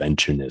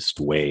non-interventionist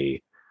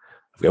way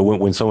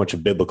when so much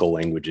of biblical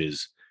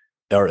languages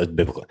or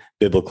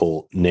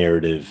biblical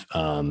narrative,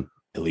 at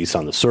least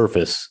on the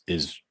surface,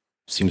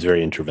 seems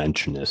very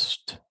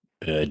interventionist?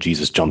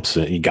 Jesus jumps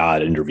in,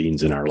 God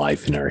intervenes in our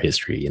life, in our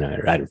history.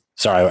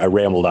 Sorry, I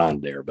rambled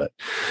on there, but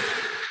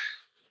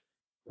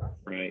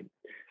Right.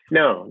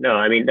 No,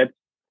 I mean, that's,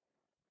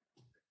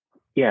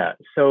 yeah.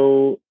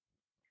 So,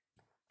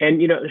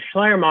 and,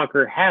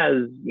 Schleiermacher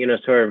has,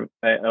 sort of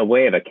a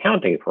way of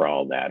accounting for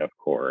all that, of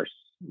course,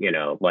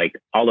 like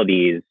all of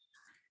these,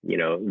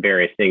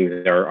 various things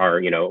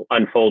are,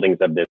 unfoldings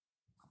of this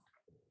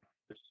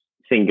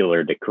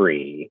singular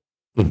decree.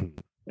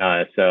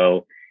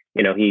 So,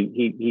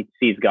 he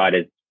sees God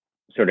as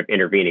sort of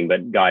intervening,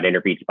 but God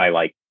intervenes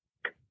by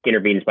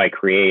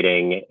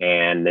creating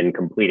and then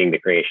completing the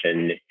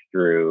creation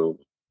through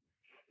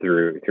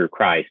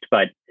Christ.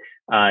 But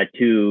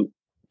to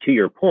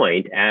your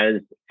point,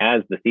 as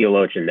the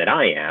theologian that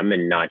I am,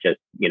 and not just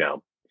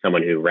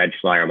someone who read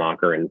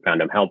Schleiermacher and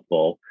found him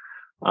helpful,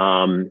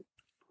 I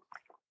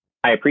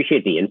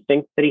appreciate the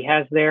instinct that he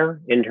has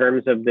there in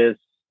terms of this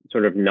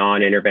sort of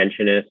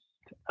non-interventionist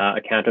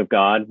account of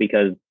God,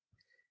 because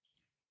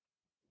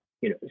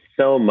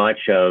so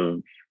much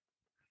of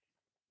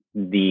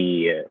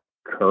the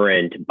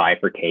current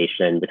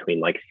bifurcation between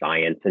like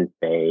science and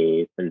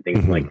faith and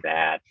things like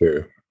that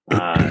sure.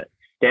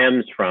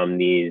 Stems from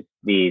these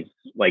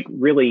like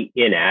really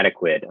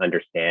inadequate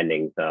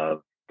understandings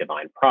of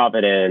divine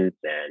providence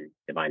and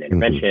divine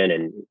intervention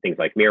and things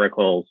like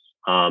miracles.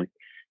 So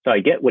I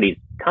get what he's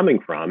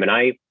coming from, and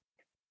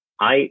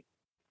I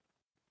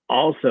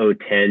also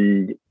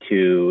tend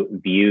to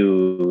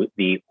view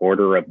the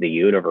order of the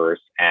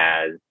universe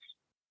as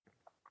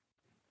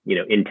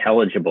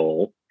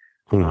intelligible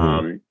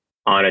on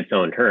its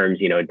own terms.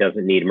 It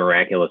doesn't need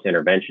miraculous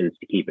interventions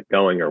to keep it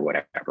going or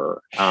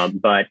whatever.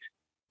 But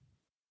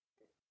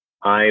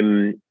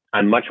I'm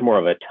much more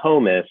of a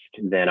Thomist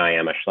than I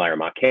am a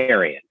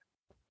Schleiermacherian,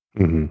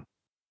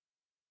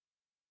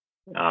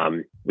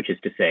 which is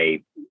to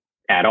say,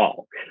 at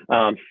all.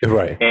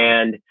 Right.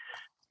 And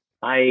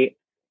I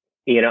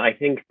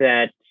think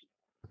that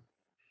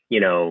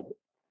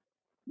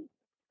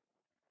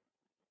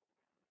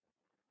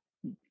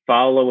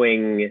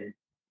following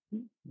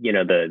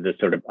the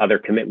sort of other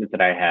commitments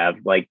that I have,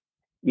 like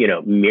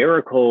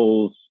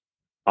miracles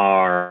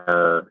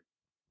are,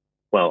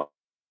 well,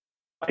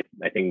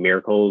 I think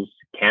miracles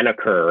can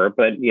occur,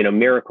 but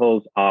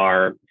miracles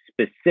are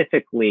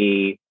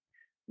specifically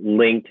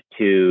linked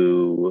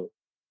to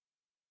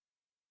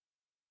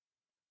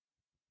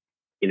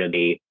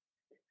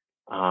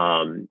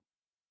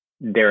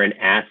they're an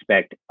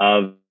aspect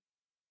of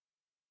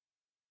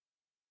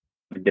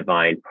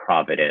divine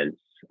providence.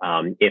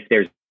 If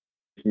there's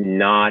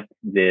not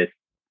this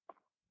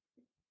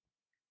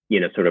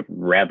sort of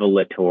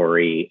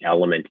revelatory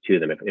element to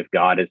them, if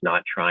God is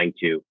not trying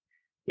to,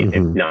 if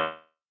not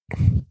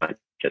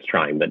just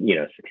trying, but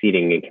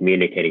succeeding in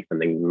communicating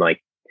something,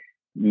 like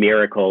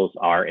miracles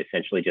are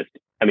essentially just,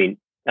 I mean,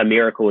 a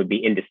miracle would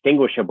be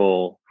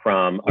indistinguishable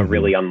from a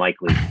really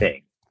unlikely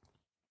thing,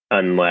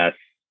 unless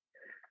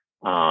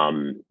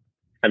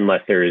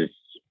there's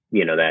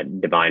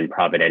that divine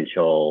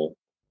providential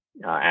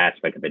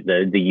aspect of it.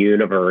 The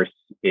universe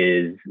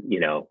is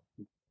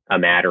a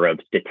matter of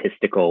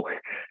statistical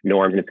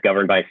norms, and it's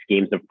governed by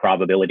schemes of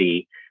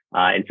probability,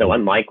 and so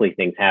unlikely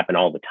things happen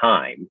all the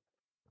time.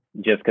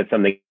 Just because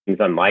something's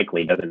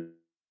unlikely doesn't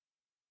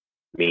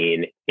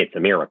mean it's a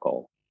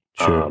miracle.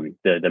 Sure.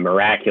 The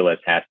miraculous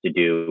has to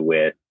do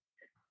with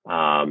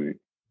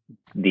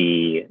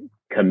the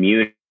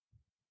communicated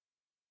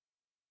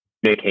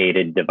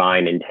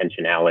divine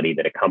intentionality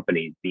that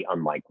accompanies the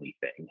unlikely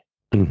thing.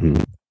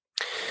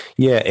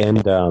 Yeah,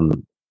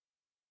 and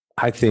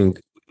I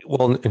think,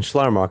 well, in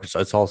Schleiermacher,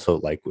 it's also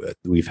like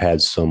we've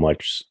had so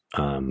much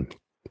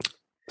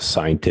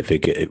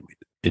scientific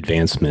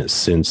advancement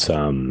since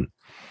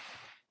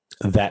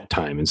that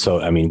time, and so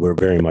I mean, we're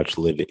very much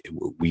living.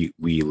 We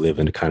live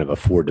in kind of a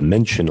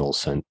four-dimensional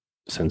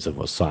sense of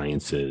what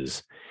science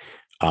is,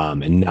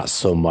 and not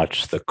so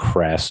much the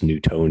crass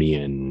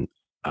Newtonian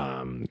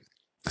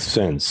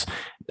sense.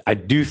 I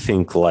do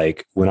think,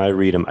 like, when I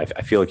read him, I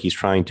feel like he's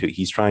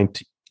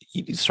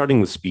starting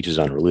with speeches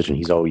on religion.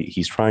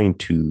 He's trying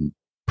to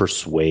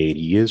persuade.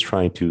 He is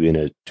trying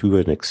to, to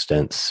an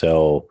extent,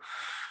 sell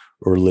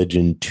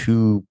religion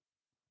to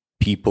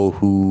people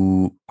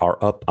who are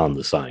up on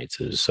the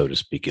sciences, so to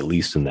speak, at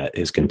least in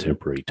his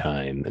contemporary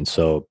time. And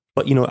so,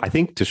 but I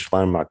think to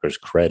Schleiermacher's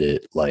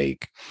credit,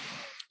 like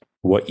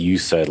what you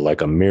said, like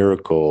a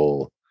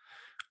miracle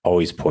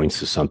always points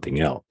to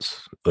something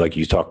else. Like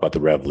you talk about the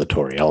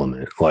revelatory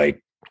element,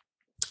 like,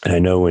 and I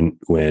know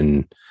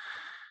when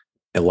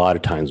a lot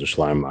of times when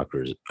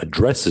Schleiermacher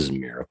addresses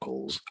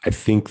miracles, I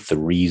think the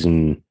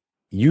reason,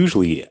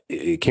 usually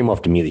it came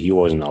off to me that he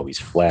wasn't always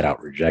flat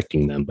out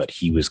rejecting them, but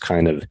he was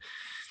kind of,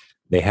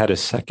 they had a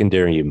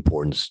secondary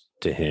importance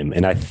to him.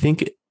 And I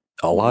think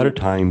a lot of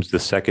times the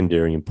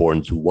secondary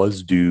importance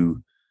was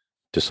due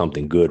to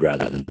something good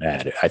rather than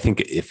bad. I think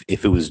if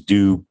it was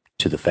due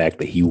to the fact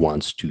that he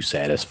wants to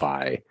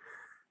satisfy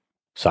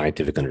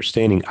scientific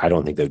understanding, I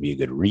don't think that would be a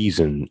good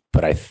reason.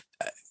 But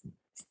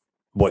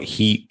what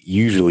he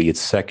usually it's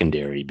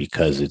secondary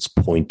because it's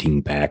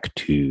pointing back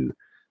to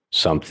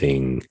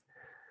something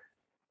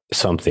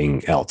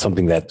something else,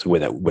 something that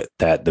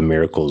that the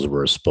miracles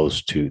were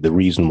supposed to, the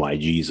reason why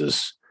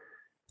Jesus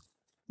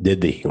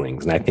did the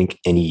healings. And I think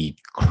any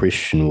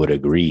Christian would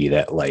agree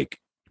that like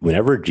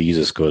whenever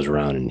Jesus goes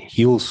around and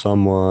heals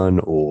someone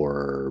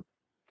or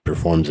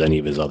performs any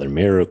of his other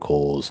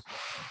miracles,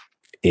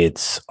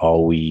 it's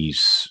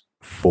always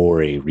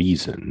for a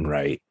reason,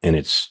 right? And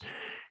it's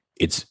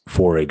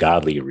for a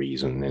godly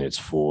reason, and it's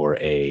for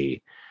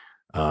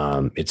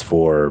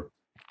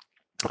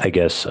I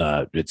guess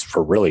it's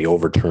for really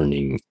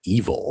overturning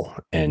evil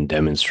and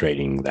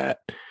demonstrating that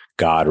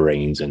God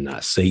reigns and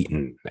not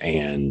Satan.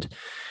 And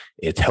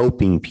it's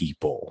helping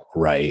people,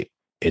 right?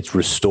 It's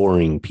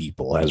restoring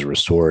people as a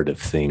restorative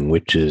thing,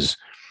 which is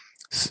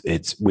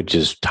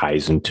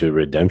ties into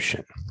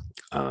redemption.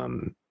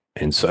 And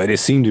so it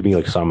seemed to me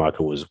like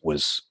Schumacher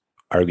was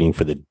arguing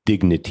for the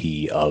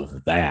dignity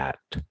of that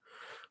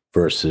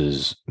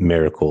versus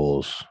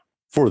miracles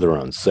for their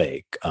own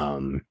sake.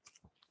 You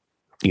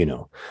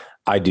know,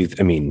 I do.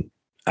 I mean,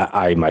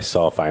 I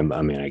myself, I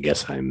mean, I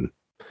guess I'm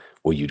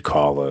what you'd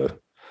call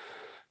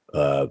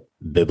a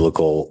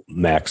biblical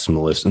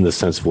maximalist in the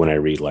sense of when I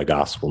read like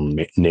gospel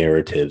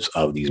narratives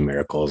of these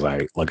miracles,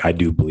 I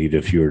do believe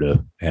if you were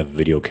to have a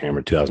video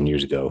camera 2,000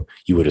 years ago,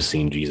 you would have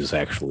seen Jesus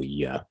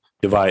actually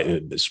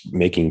divide,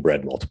 making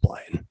bread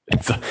multiplying.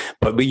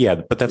 But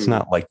that's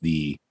not like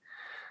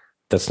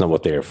that's not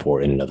what they're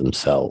for in and of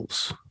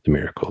themselves. The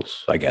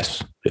miracles, I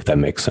guess, if that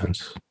makes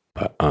sense.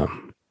 But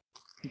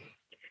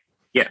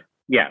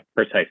yeah,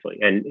 precisely.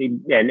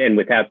 And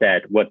without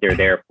that, what they're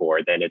there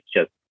for, then it's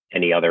just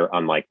any other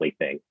unlikely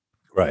thing.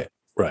 right.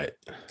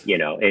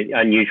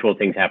 Unusual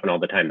things happen all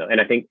the time, though. And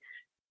I think,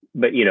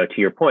 but to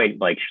your point,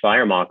 like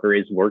Schleiermacher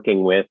is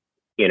working with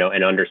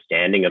an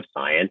understanding of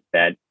science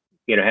that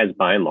has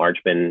by and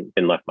large been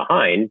left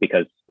behind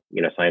because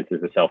science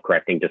is a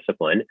self-correcting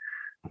discipline.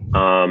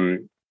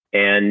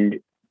 And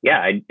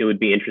yeah, it would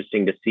be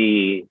interesting to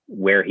see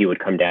where he would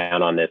come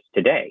down on this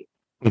today.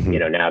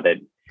 Mm-hmm. Now that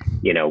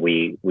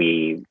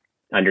we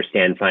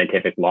understand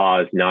scientific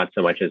laws not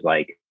so much as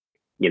like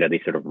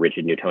these sort of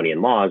rigid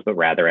Newtonian laws, but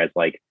rather as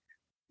like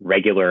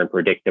regular and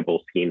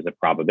predictable schemes of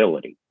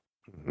probability,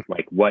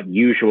 like what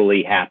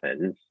usually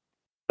happens,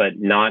 but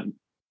not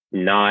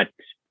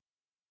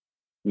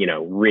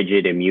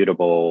rigid,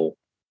 immutable,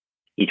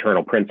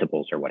 eternal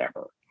principles or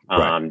whatever.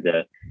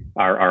 Right.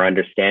 Our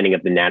understanding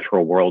of the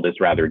natural world is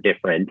rather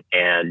different,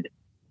 and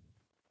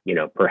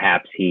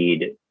perhaps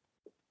he'd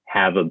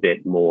have a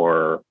bit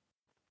more.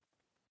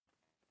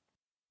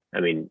 I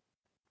mean,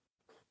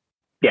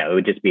 yeah, it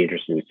would just be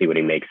interesting to see what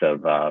he makes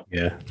of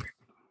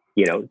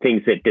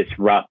things that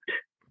disrupt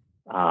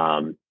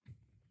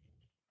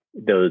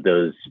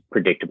those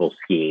predictable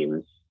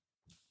schemes.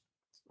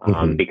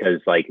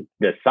 Because like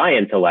the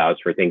science allows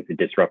for things that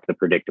disrupt the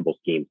predictable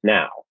schemes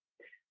now.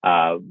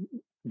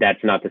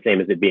 That's not the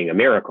same as it being a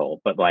miracle,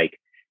 but like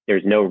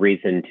there's no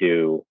reason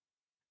to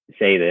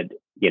say that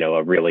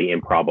a really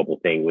improbable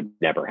thing would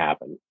never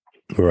happen.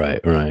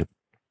 Right.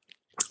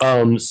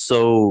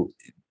 So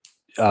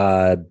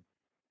God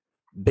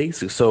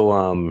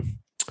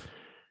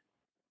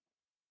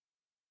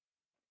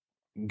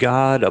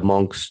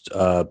amongst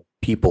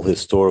people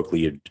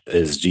historically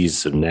is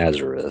Jesus of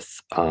Nazareth.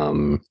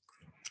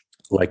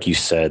 Like you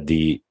said,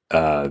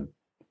 I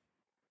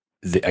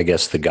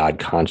guess the God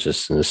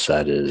consciousness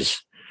that is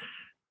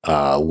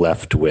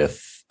left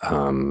with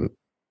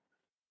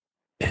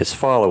his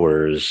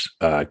followers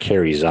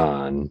carries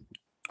on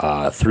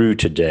through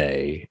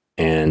today,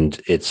 and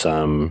it's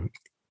I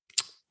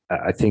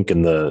think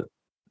in the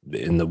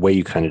way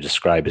you kind of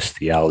describe his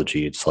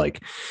theology, it's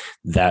like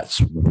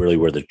that's really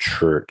where the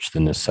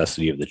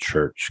necessity of the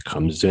church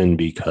comes in,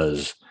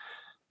 because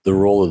the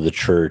role of the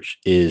church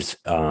is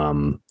a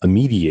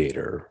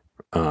mediator,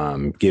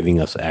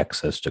 giving us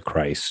access to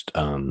Christ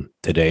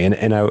today.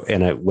 And I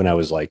when I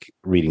was like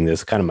reading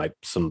this, kind of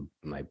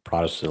my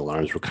Protestant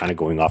alarms were kind of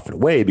going off in a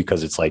way,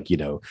 because it's like, is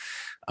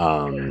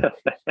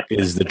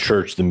the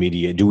church the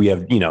mediator? Do we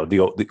have,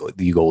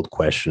 the old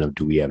question of,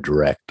 do we have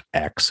direct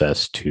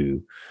access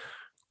to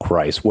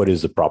Christ? What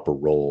is the proper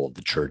role of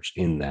the church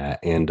in that?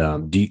 And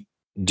do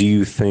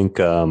you think,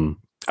 I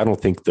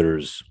don't think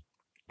there's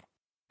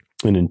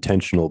an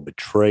intentional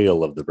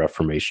betrayal of the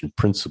Reformation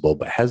principle,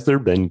 but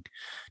do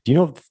you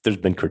know if there's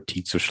been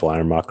critiques of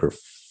Schleiermacher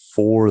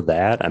for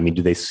that? I mean,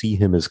 do they see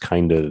him as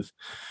kind of,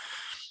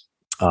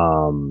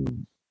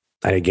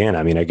 and again,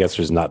 I mean, I guess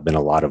there's not been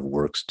a lot of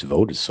works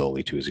devoted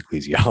solely to his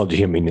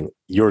ecclesiology. I mean,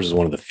 yours is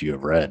one of the few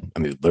I've read. I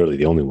mean, literally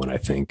the only one, I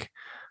think.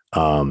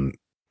 But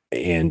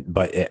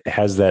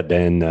has there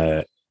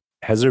been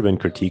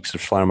critiques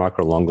of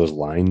Schleiermacher along those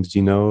lines? Do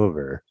you know,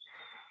 or?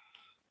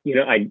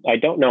 I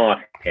don't know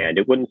offhand.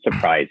 It wouldn't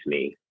surprise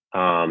me.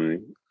 I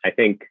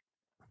think,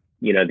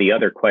 the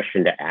other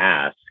question to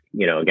ask,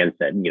 against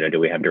that, do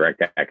we have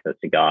direct access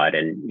to God?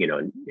 And,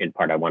 in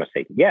part, I want to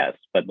say yes,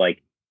 but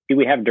like, do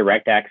we have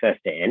direct access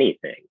to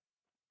anything?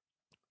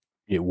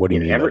 Yeah, what do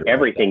you mean?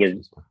 Everything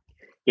is,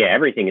 yeah,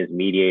 everything is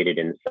mediated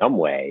in some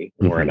way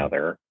or Mm-hmm.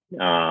 another.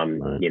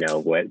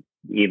 Right. What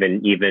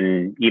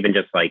even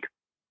just like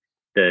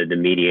the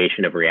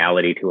mediation of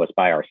reality to us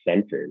by our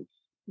senses,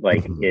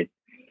 like Mm-hmm. it,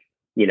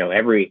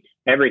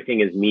 everything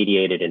is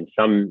mediated in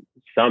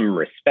some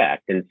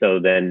respect. And so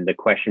then the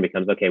question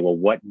becomes, okay, well,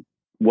 what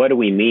do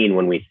we mean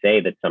when we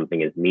say that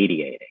something is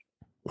mediating?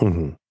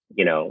 Mm-hmm.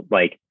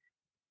 Like,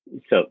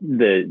 so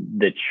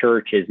the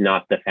church is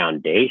not the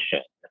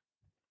foundation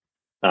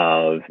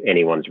of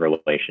anyone's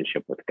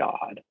relationship with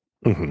God.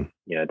 Mm-hmm.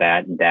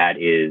 That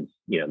is,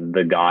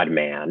 the God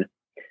man,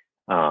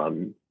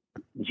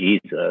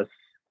 Jesus.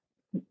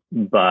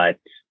 But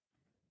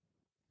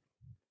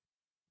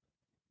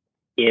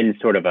in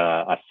sort of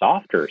a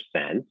softer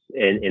sense,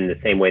 in the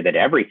same way that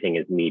everything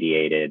is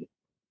mediated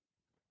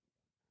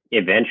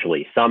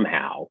eventually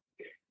somehow,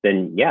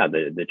 then yeah,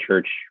 the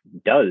church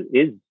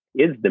is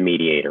the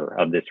mediator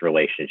of this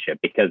relationship,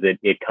 because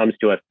it comes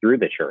to us through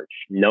the church.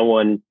 No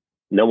one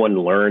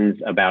learns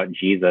about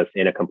Jesus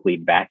in a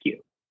complete vacuum.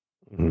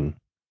 Mm-hmm.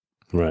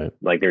 Right.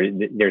 Like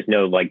there's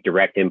no like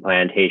direct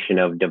implantation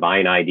of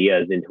divine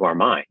ideas into our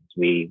minds.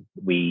 We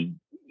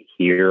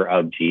hear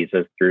of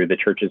Jesus through the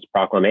church's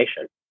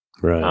proclamation,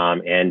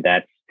 Right. and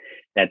that's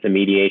a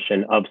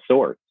mediation of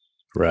sorts.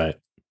 Right.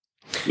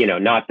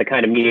 Not the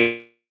kind of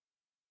mediation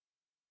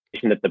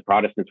that the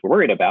Protestants were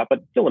worried about,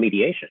 but still a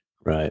mediation.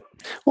 Right.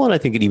 Well, and I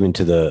think even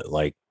to the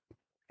like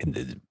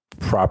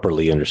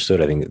properly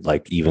understood, I think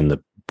like even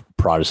the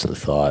Protestant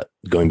thought,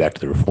 going back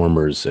to the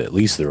Reformers, at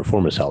least the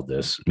Reformers held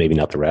this, maybe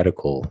not the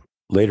radical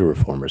later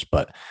Reformers,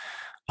 but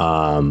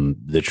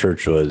the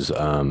church was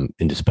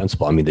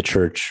indispensable. I mean, the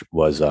church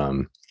was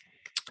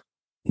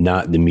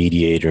not the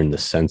mediator in the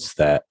sense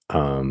that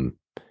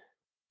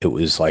it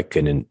was like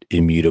an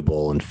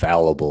immutable,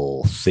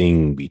 infallible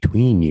thing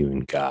between you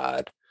and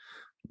God,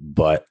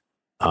 but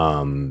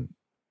um,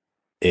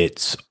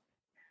 it's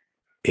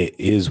it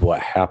is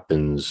what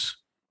happens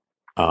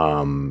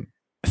um,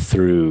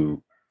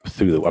 through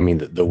the. I mean,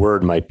 the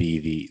word might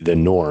be the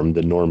norm,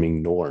 the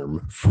norming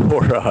norm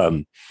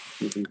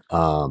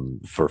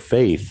for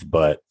faith,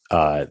 but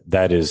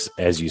that is,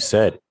 as you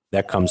said,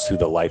 that comes through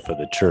the life of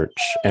the church.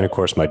 And of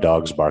course, my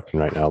dog's barking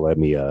right now. Let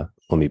me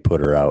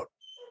put her out.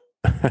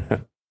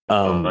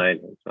 Fine.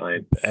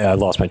 I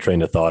lost my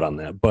train of thought on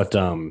that, but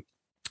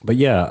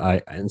yeah,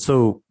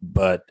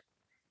 but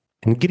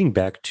and getting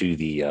back to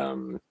the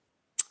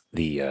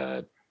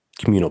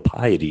communal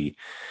piety,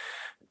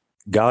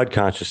 God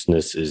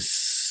consciousness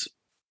is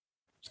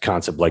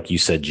concept, like you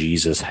said,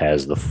 Jesus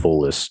has the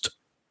fullest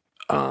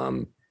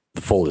of,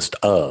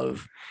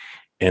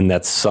 and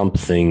that's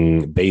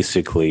something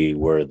basically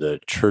where the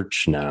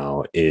church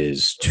now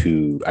is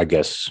to, I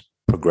guess,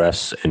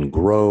 progress and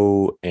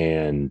grow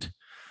and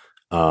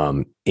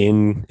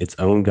in its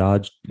own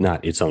God,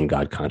 not its own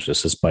God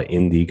consciousness, but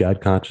in the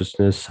God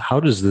consciousness. How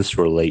does this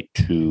relate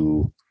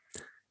to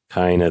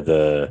kind of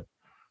the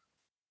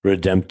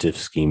redemptive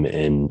scheme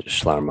in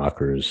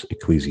Schleiermacher's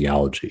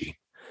ecclesiology?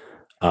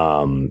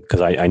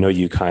 Because I know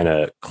you kind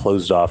of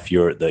closed off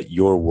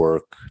your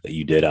work that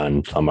you did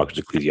on Schleiermacher's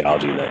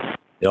ecclesiology, that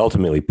it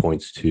ultimately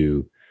points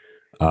to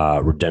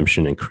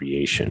redemption and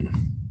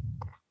creation.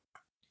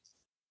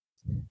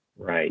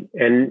 Right.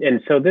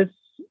 And so this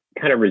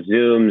kind of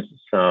resumes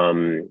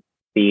some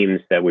themes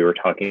that we were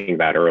talking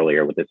about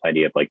earlier with this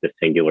idea of like the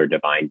singular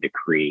divine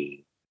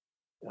decree.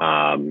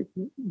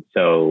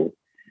 So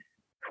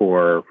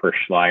for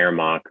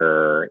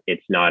Schleiermacher,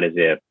 it's not as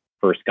if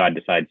first God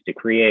decides to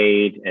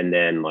create and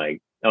then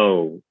like,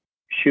 oh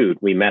shoot,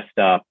 we messed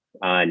up.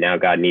 Now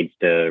God needs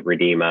to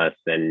redeem us,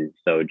 and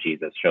so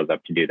Jesus shows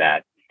up to do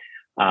that.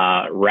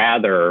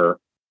 Rather,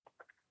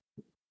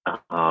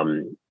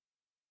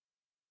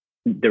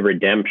 the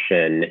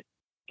redemption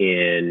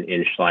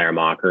in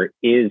Schleiermacher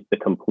is the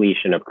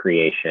completion of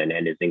creation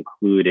and is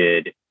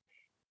included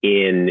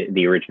in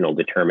the original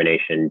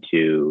determination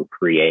to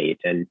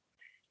create. And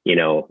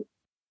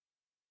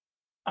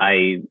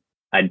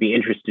I'd be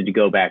interested to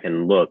go back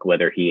and look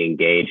whether he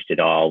engaged at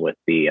all with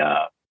the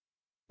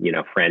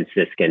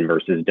Franciscan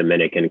versus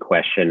Dominican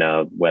question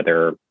of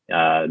whether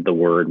the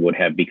Word would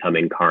have become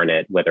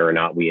incarnate, whether or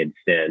not we had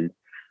sinned.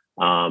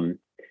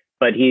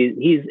 But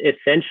he's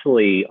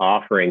essentially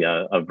offering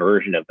a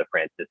version of the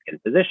Franciscan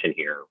position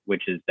here,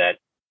 which is that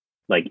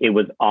like it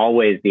was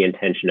always the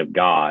intention of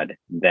God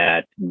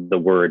that the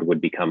Word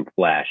would become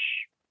flesh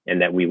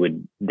and that we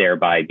would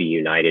thereby be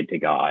united to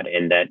God,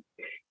 and that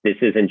this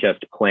isn't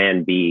just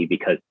plan B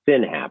because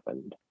sin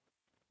happened.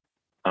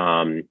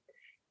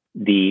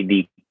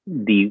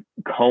 The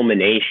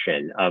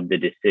culmination of the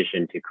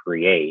decision to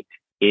create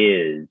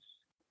is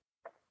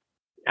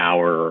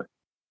our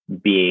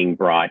being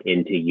brought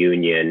into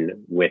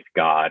union with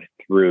God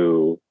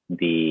through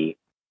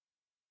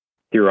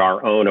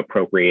our own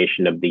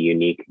appropriation of the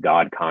unique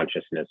God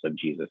consciousness of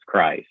Jesus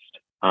Christ.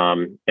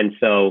 And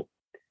so,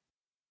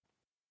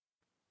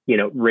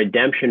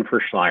 redemption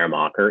for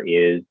Schleiermacher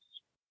is,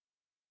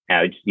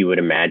 as you would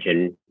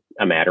imagine,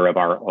 a matter of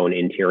our own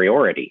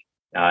interiority.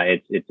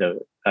 It's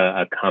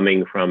a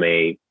coming from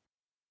a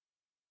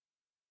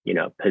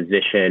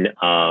position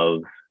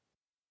of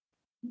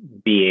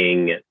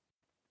being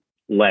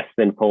less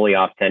than fully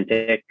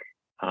authentic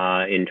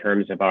in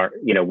terms of our,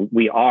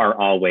 we are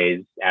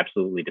always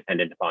absolutely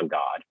dependent upon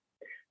God,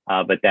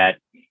 but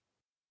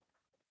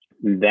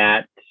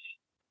that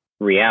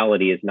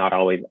reality is not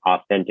always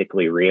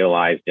authentically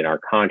realized in our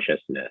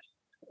consciousness,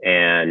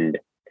 and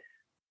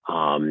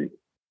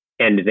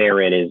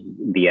therein is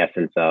the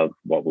essence of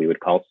what we would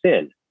call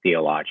sin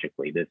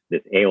theologically, this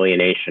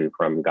alienation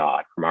from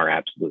God, from our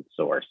absolute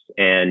source.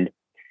 And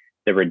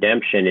the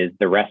redemption is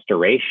the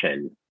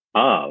restoration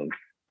of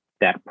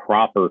that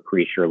proper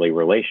creaturely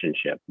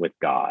relationship with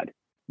God,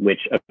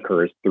 which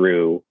occurs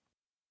through,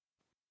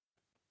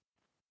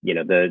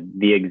 the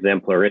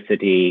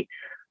exemplaricity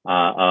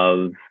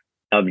of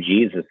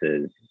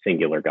Jesus's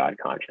singular God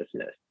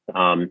consciousness.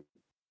 And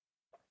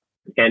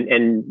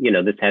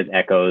this has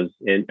echoes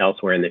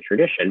elsewhere in the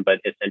tradition, but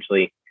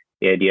essentially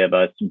the idea of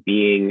us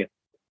being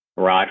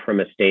brought from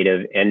a state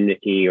of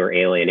enmity or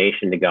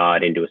alienation to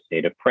God into a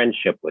state of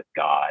friendship with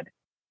God,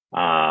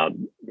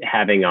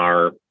 having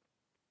our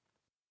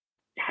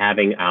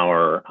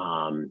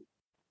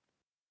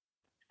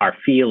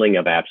feeling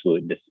of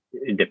absolute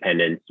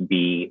dependence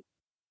be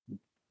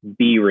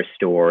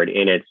restored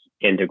in its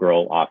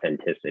integral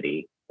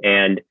authenticity,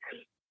 and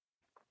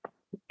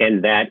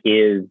that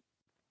is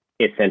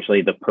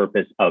essentially the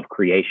purpose of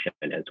creation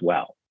as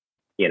well.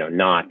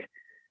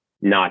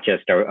 Not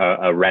just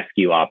a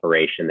rescue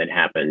operation that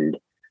happened,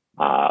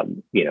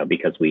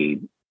 because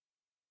we,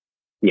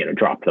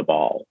 dropped the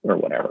ball or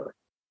whatever.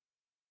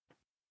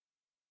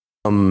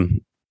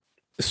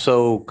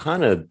 So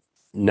kind of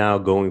now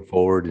going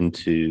forward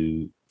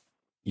into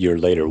your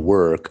later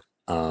work,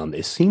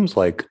 it seems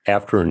like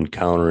after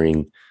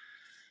encountering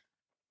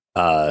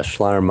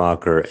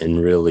Schleiermacher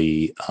and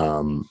really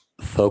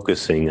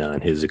focusing on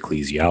his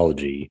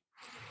ecclesiology,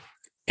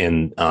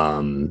 and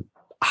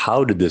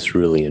how did this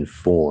really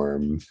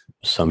inform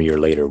some of your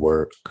later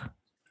work?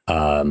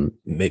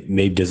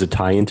 Maybe does it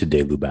tie into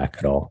de Lubac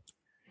at all?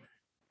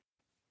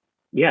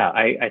 Yeah,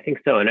 I think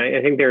so. And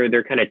I think there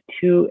are kind of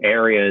two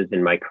areas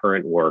in my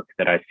current work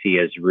that I see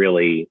as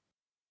really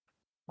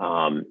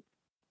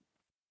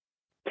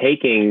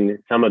taking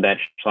some of that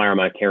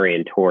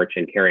Schleiermacherian torch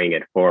and carrying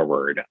it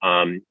forward,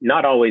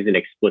 not always in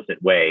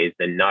explicit ways,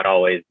 and not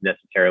always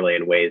necessarily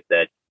in ways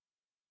that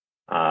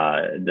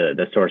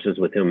the sources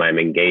with whom I'm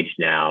engaged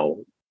now,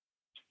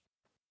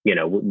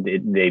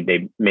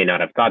 they may not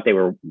have thought they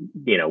were,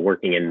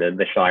 working in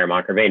the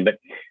Schleiermacher vein. But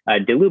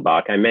de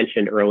Lubac, I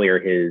mentioned earlier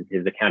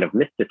his account of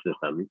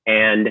mysticism,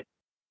 and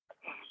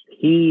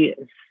he's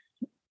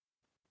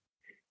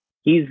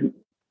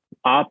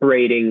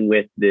operating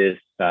with this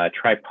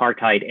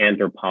tripartite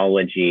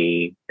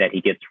anthropology that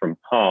he gets from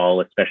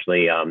Paul,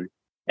 especially at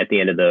the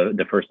end of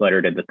the first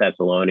letter to the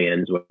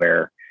Thessalonians,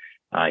 where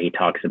he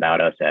talks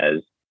about us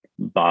as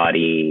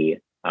body,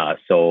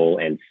 soul,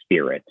 and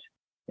spirit.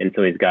 And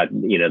so he's got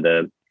those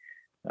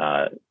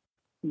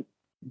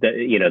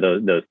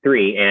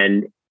three,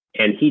 and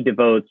he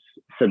devotes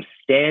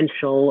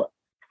substantial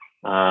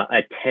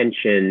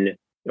attention,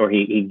 or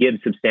he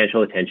gives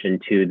substantial attention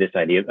to this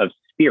idea of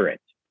spirit.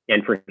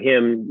 And for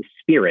him,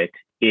 spirit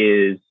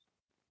is,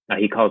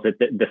 he calls it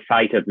the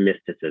site of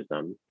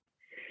mysticism.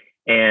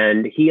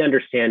 And he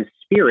understands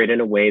spirit in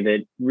a way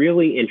that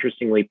really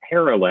interestingly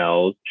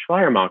parallels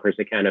Schleiermacher's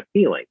account of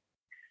feeling.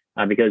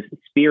 Because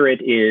spirit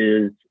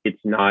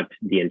it's not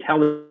the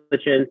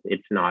intelligence,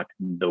 it's not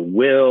the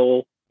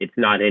will, it's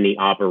not any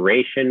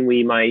operation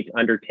we might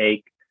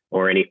undertake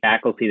or any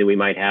faculty that we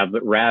might have,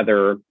 but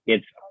rather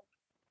it's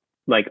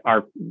like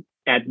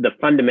at the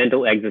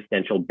fundamental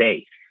existential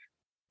base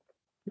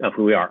of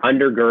who we are,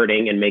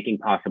 undergirding and making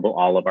possible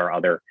all of our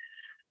other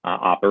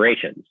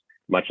operations,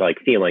 much like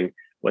feeling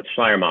with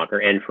Schleiermacher.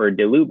 And for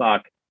de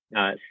Lubac,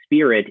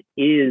 spirit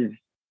is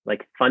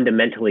like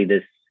fundamentally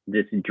this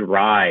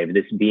drive,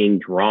 this being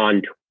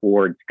drawn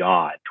towards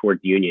God, towards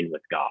union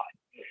with God.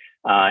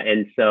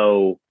 And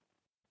so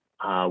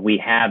we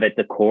have at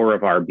the core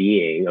of our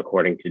being,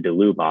 according to de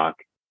Lubac,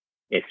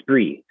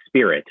 esprit,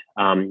 spirit,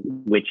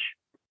 which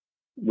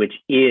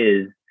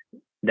is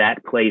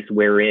that place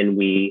wherein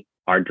we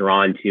are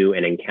drawn to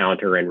and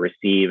encounter and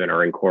receive and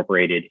are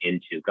incorporated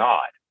into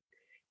God.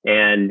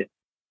 And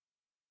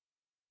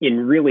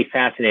in really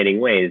fascinating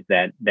ways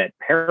that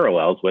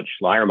parallels what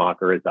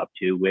Schleiermacher is up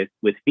to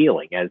with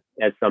feeling as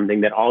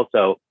something that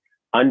also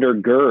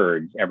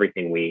undergirds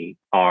everything we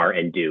are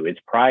and do, is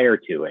prior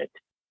to it,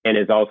 and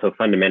is also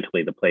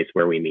fundamentally the place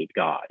where we meet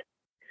God.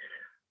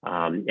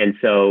 And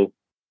so,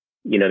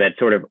 that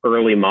sort of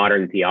early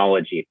modern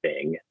theology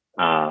thing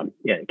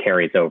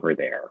carries over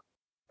there.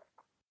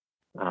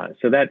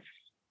 So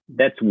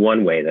that's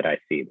one way that I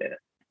see this.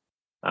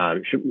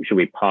 Should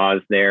we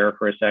pause there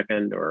for a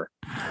second, or?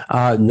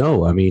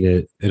 No, I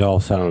mean, it all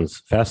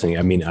sounds fascinating.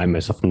 I mean, I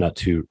myself am not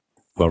too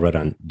well read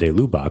on de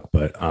Lubac,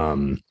 but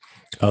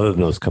other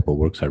than those couple of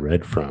works I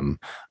read from,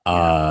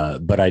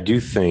 but I do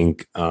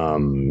think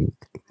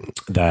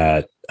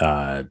that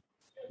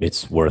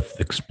it's worth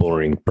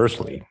exploring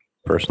personally.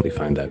 personally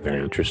find that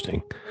very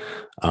interesting.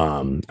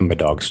 And my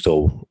dog's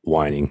still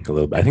whining a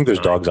little bit. I think there's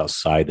dogs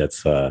outside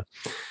that's uh,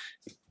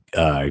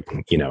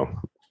 you know,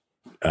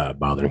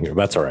 bothering here.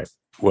 But that's all right.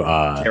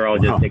 They're all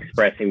just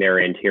expressing their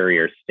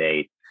interior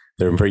state.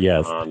 They're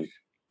yes.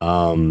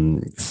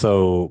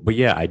 So, but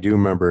yeah, I do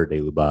remember De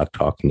Lubac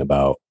talking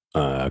about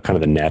kind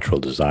of the natural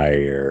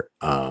desire,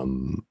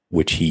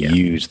 which he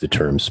used the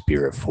term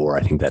spirit for.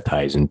 I think that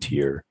ties into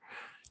your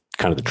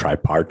kind of the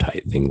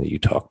tripartite thing that you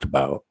talked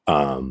about,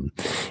 and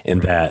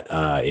that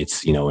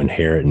it's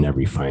inherent in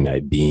every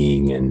finite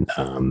being, and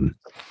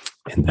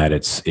that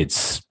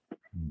it's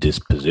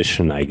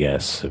disposition, I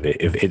guess.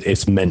 If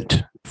it's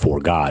meant for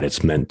God,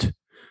 it's meant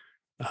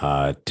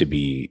to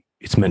be.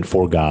 It's meant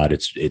for God.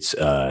 It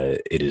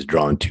is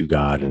drawn to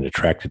God and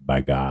attracted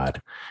by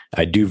God.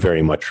 I do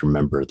very much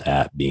remember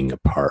that being a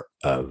part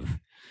of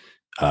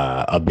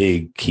a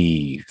big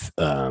key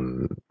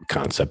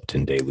concept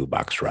in De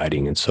Lubac's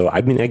writing. And so,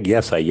 I mean, I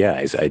guess I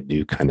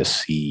do kind of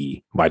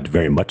see, I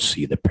very much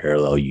see the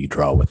parallel you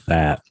draw with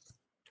that,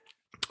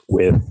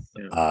 with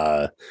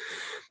the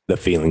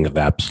feeling of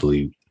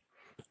absolute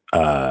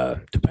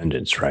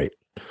dependence, right?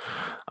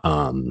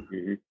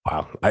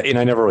 Wow. And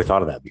I never really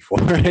thought of that before.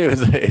 It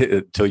was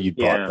until you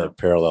brought the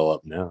parallel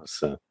up now.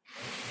 So,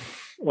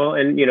 well,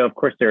 and of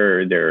course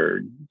there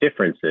are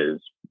differences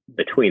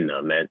between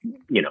them, and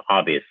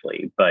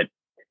obviously, but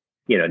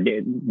De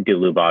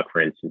Lubac,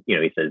 for instance,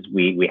 he says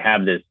we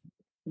have this,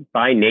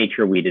 by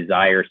nature we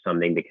desire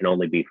something that can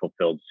only be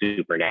fulfilled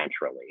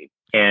supernaturally,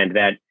 and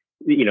that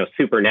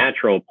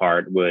supernatural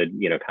part would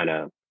kind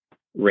of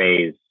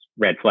raise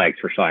red flags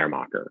for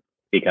Schleiermacher,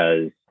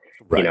 because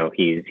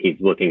he's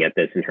looking at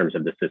this in terms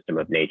of the system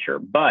of nature.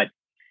 But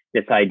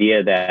this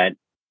idea that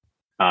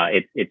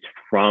it's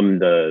from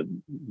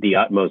the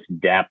utmost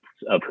depths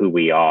of who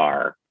we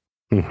are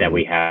that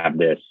we have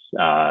this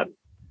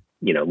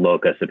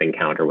locus of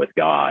encounter with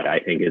God, I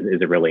think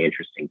is a really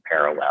interesting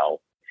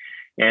parallel.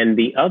 And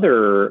the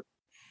other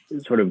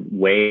sort of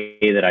way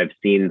that I've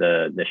seen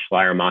the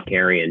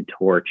Schleiermacherian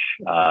torch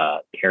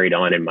carried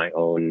on in my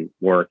own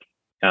work,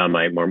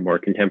 my more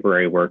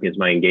contemporary work, is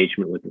my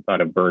engagement with the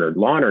thought of Bernard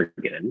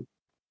Lonergan.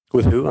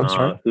 With who? I'm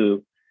sorry.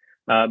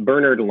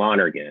 Bernard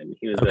Lonergan.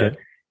 He was a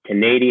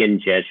Canadian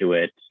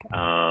Jesuit.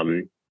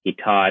 He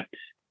taught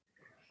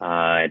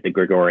at the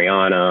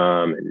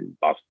Gregorianum and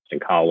Boston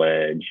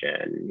College,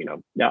 and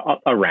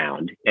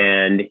around.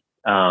 And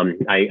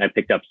I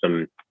picked up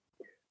some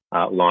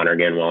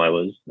Lonergan while I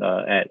was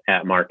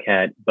at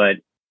Marquette. But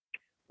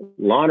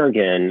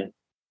Lonergan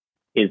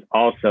is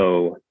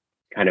also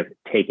kind of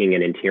taking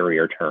an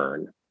interior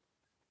turn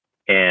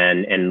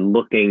and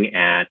looking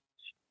at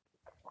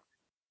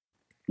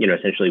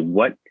essentially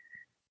what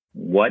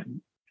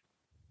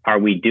are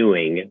we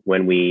doing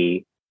when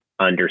we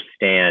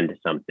understand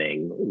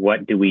something?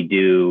 What do we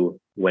do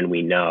when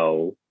we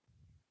know?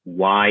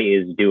 Why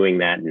is doing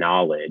that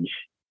knowledge?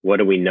 What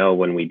do we know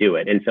when we do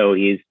it? And so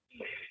he's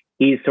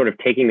sort of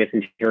taking this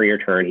interior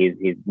turn.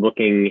 He's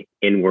looking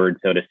inward,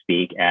 so to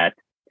speak, at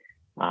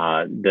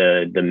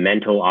the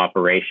mental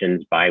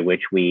operations by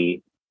which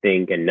we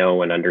think and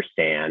know and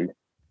understand,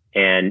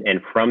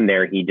 and from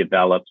there he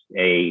develops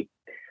a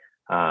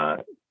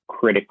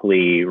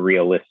critically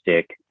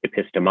realistic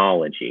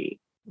epistemology.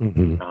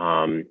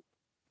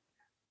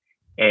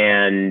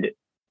 And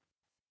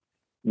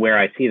where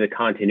I see the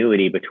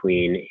continuity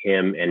between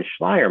him and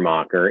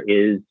Schleiermacher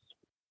is,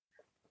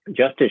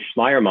 just as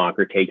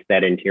Schleiermacher takes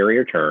that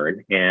interior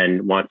turn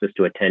and wants us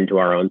to attend to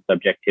our own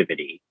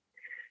subjectivity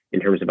in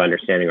terms of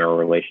understanding our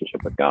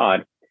relationship with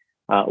God,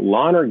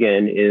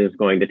 Lonergan is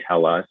going to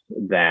tell us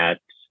that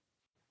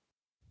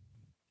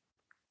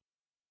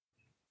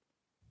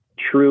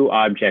true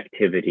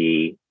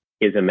objectivity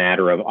is a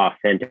matter of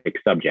authentic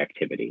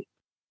subjectivity.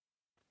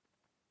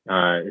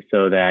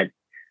 So that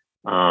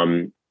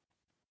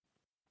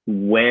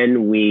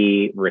when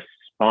we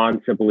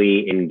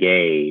responsibly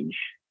engage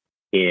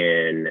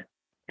in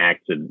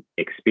acts of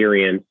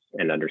experience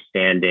and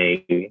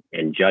understanding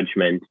and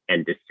judgment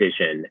and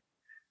decision,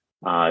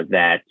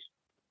 that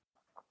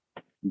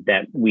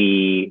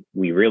we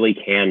really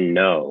can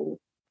know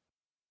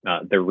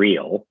the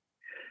real,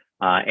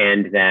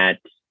 and that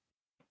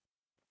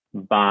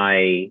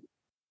by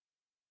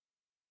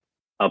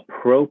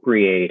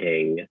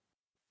appropriating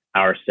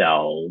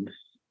ourselves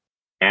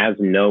as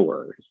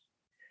knowers,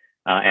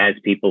 as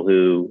people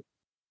who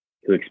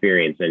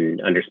experience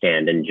and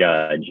understand and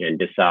judge and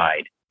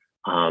decide,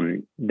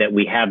 that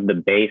we have the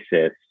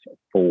basis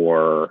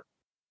for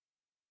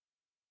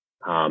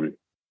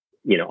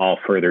all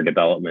further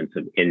developments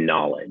in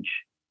knowledge,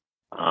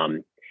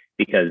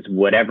 because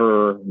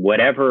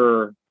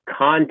whatever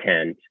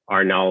content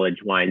our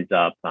knowledge winds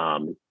up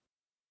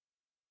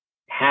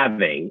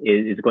having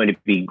is going to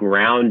be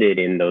grounded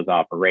in those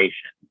operations,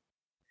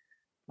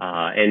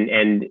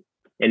 and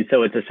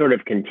so it's a sort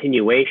of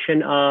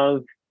continuation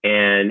of,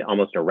 and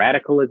almost a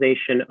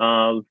radicalization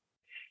of,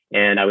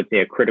 and I would say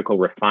a critical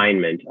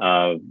refinement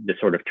of the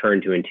sort of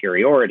turn to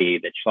interiority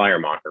that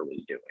Schleiermacher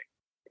was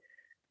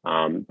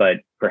doing. But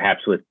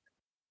perhaps with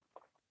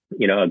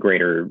a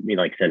greater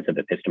sense of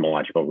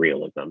epistemological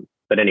realism.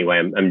 But anyway,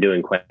 I'm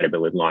doing quite a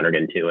bit with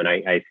Lonergan too, and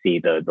I see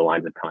the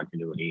lines of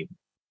continuity.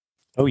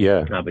 Oh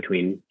yeah,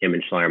 between him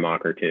and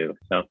Schleiermacher too.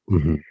 So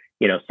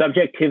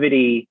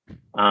subjectivity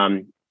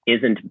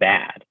isn't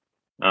bad.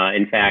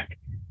 In fact,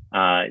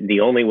 the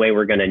only way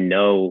we're going to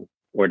know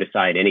or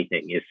decide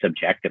anything is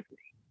subjectively.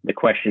 The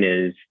question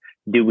is,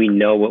 do we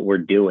know what we're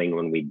doing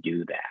when we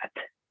do that?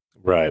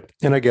 Right.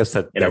 And I guess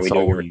that's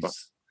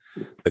always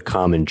the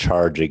common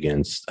charge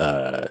against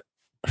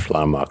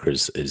Schleiermacher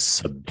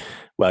is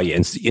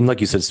and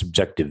like you said,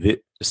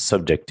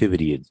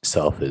 subjectivity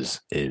itself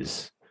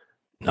is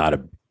not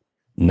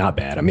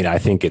bad. I mean, I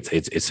think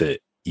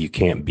you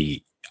can't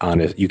be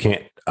honest. You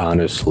can't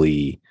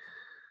honestly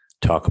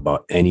talk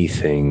about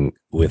anything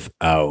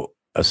without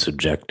a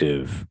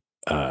subjective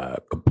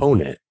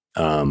component.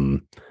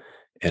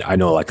 And I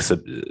know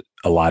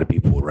a lot of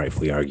people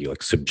rightfully argue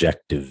like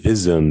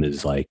subjectivism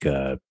is like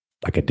a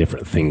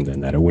different thing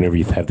than that. Or whenever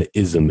you have the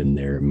ism in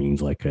there, it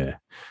means like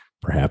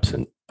perhaps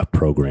a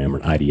program or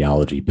an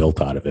ideology built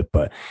out of it.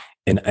 But,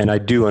 and I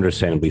do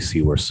understandably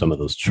see where some of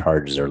those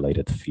charges are laid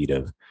at the feet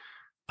of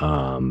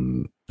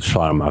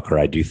Schleiermacher.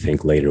 I do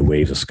think later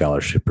waves of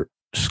scholarship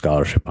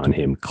on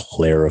him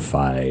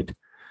clarified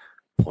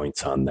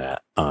points on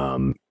that.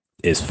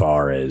 As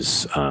far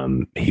as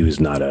he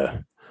wasn't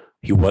a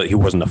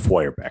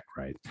Feuerbeck,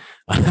 right?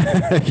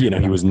 He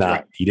was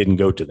not. He didn't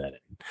go to that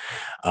end.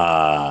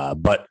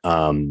 But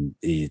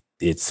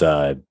it's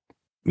I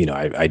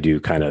do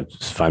kind of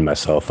find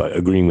myself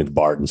agreeing with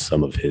Bart in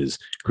some of his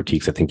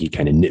critiques. I think he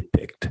kind of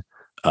nitpicked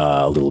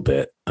a little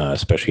bit,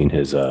 especially in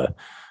his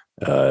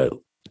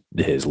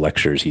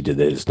lectures. He did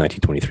his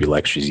 1923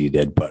 lectures. He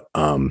did, but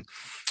I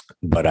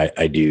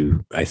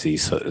see.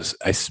 So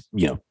I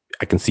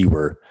can see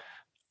where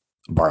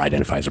Bart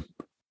identifies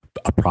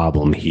a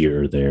problem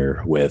here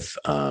there with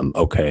where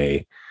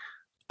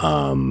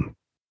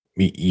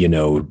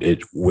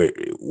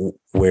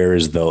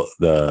is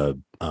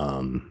the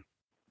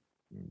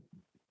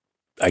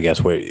I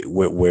guess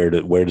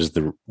where's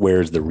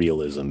the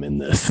realism in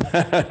this?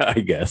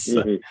 I guess.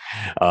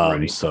 Mm-hmm.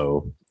 Right.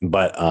 So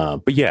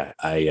but yeah,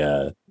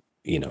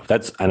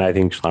 that's, and I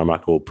think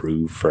Schleiermacher will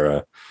prove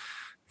for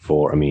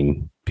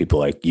people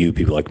like you,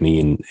 people like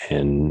me,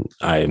 and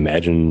I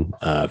imagine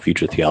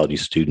future theology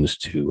students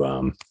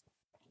to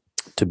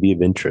be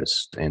of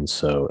interest, and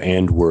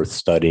worth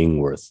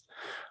studying, worth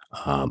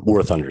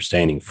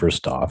understanding.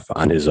 First off,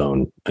 on his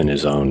own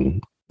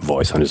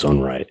voice, on his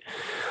own right,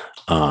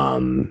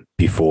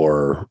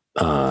 before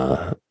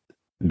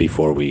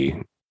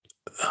we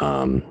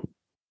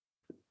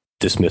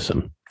dismiss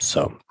him.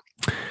 So.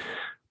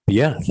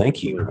 Yeah,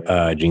 thank you,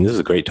 Gene. This is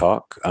a great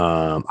talk.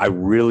 I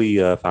really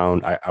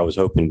found I was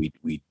hoping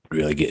we'd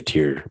really get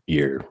to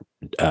your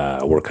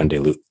work on De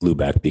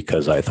Lubac,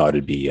 because I thought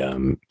it'd be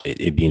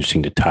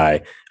interesting to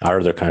tie our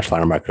other kind of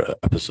Schleiermacher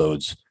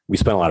episodes. We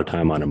spent a lot of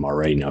time on him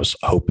already, and I was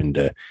hoping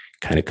to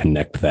kind of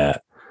connect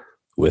that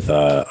with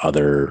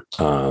other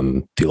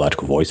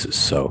theological voices.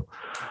 So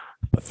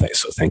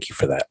thank you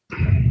for that.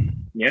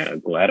 Yeah,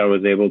 glad I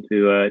was able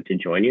to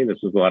join you.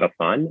 This was a lot of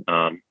fun.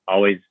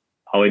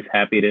 Always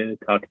happy to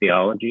talk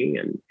theology,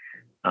 and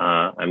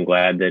I'm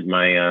glad that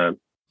my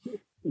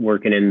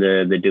working in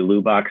the De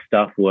Lubac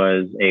stuff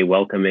was a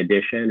welcome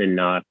addition and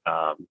not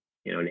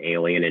an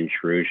alien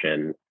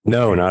intrusion.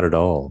 No, not at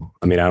all.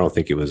 I mean, I don't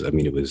think it was. I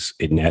mean,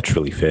 it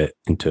naturally fit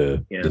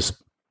into this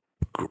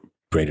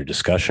greater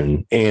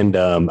discussion. And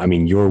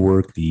your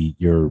work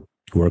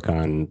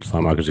on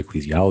Schleiermacher's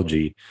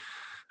ecclesiology,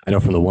 I know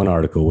from the one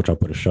article, which I'll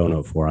put a show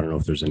note for. I don't know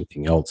if there's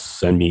anything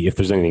else. If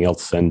there's anything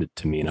else, send it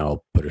to me, and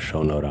I'll put a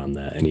show note on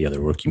that. Any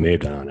other work you may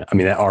have done on it. I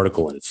mean, that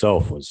article in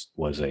itself was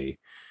a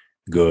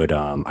good.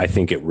 I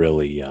think it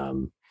really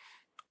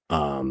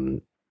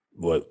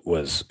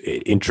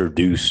it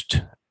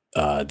introduced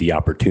the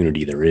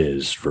opportunity there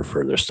is for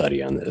further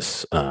study on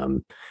this.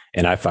 And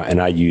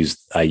I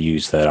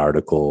used that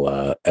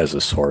article as a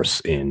source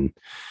in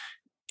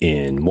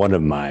one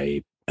of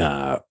my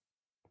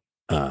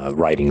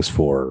writings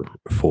for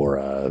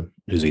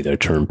it was either a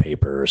term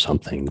paper or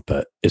something,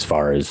 but as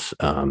far as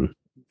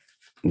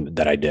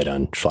that I did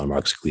on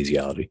Schleiermacher's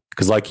ecclesiology,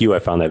 because like you, I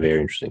found that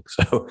very interesting.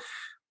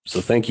 So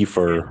thank you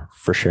for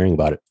sharing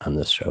about it on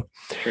this show.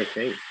 Sure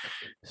thing.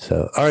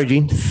 So, all right,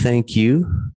 Gene, thank you.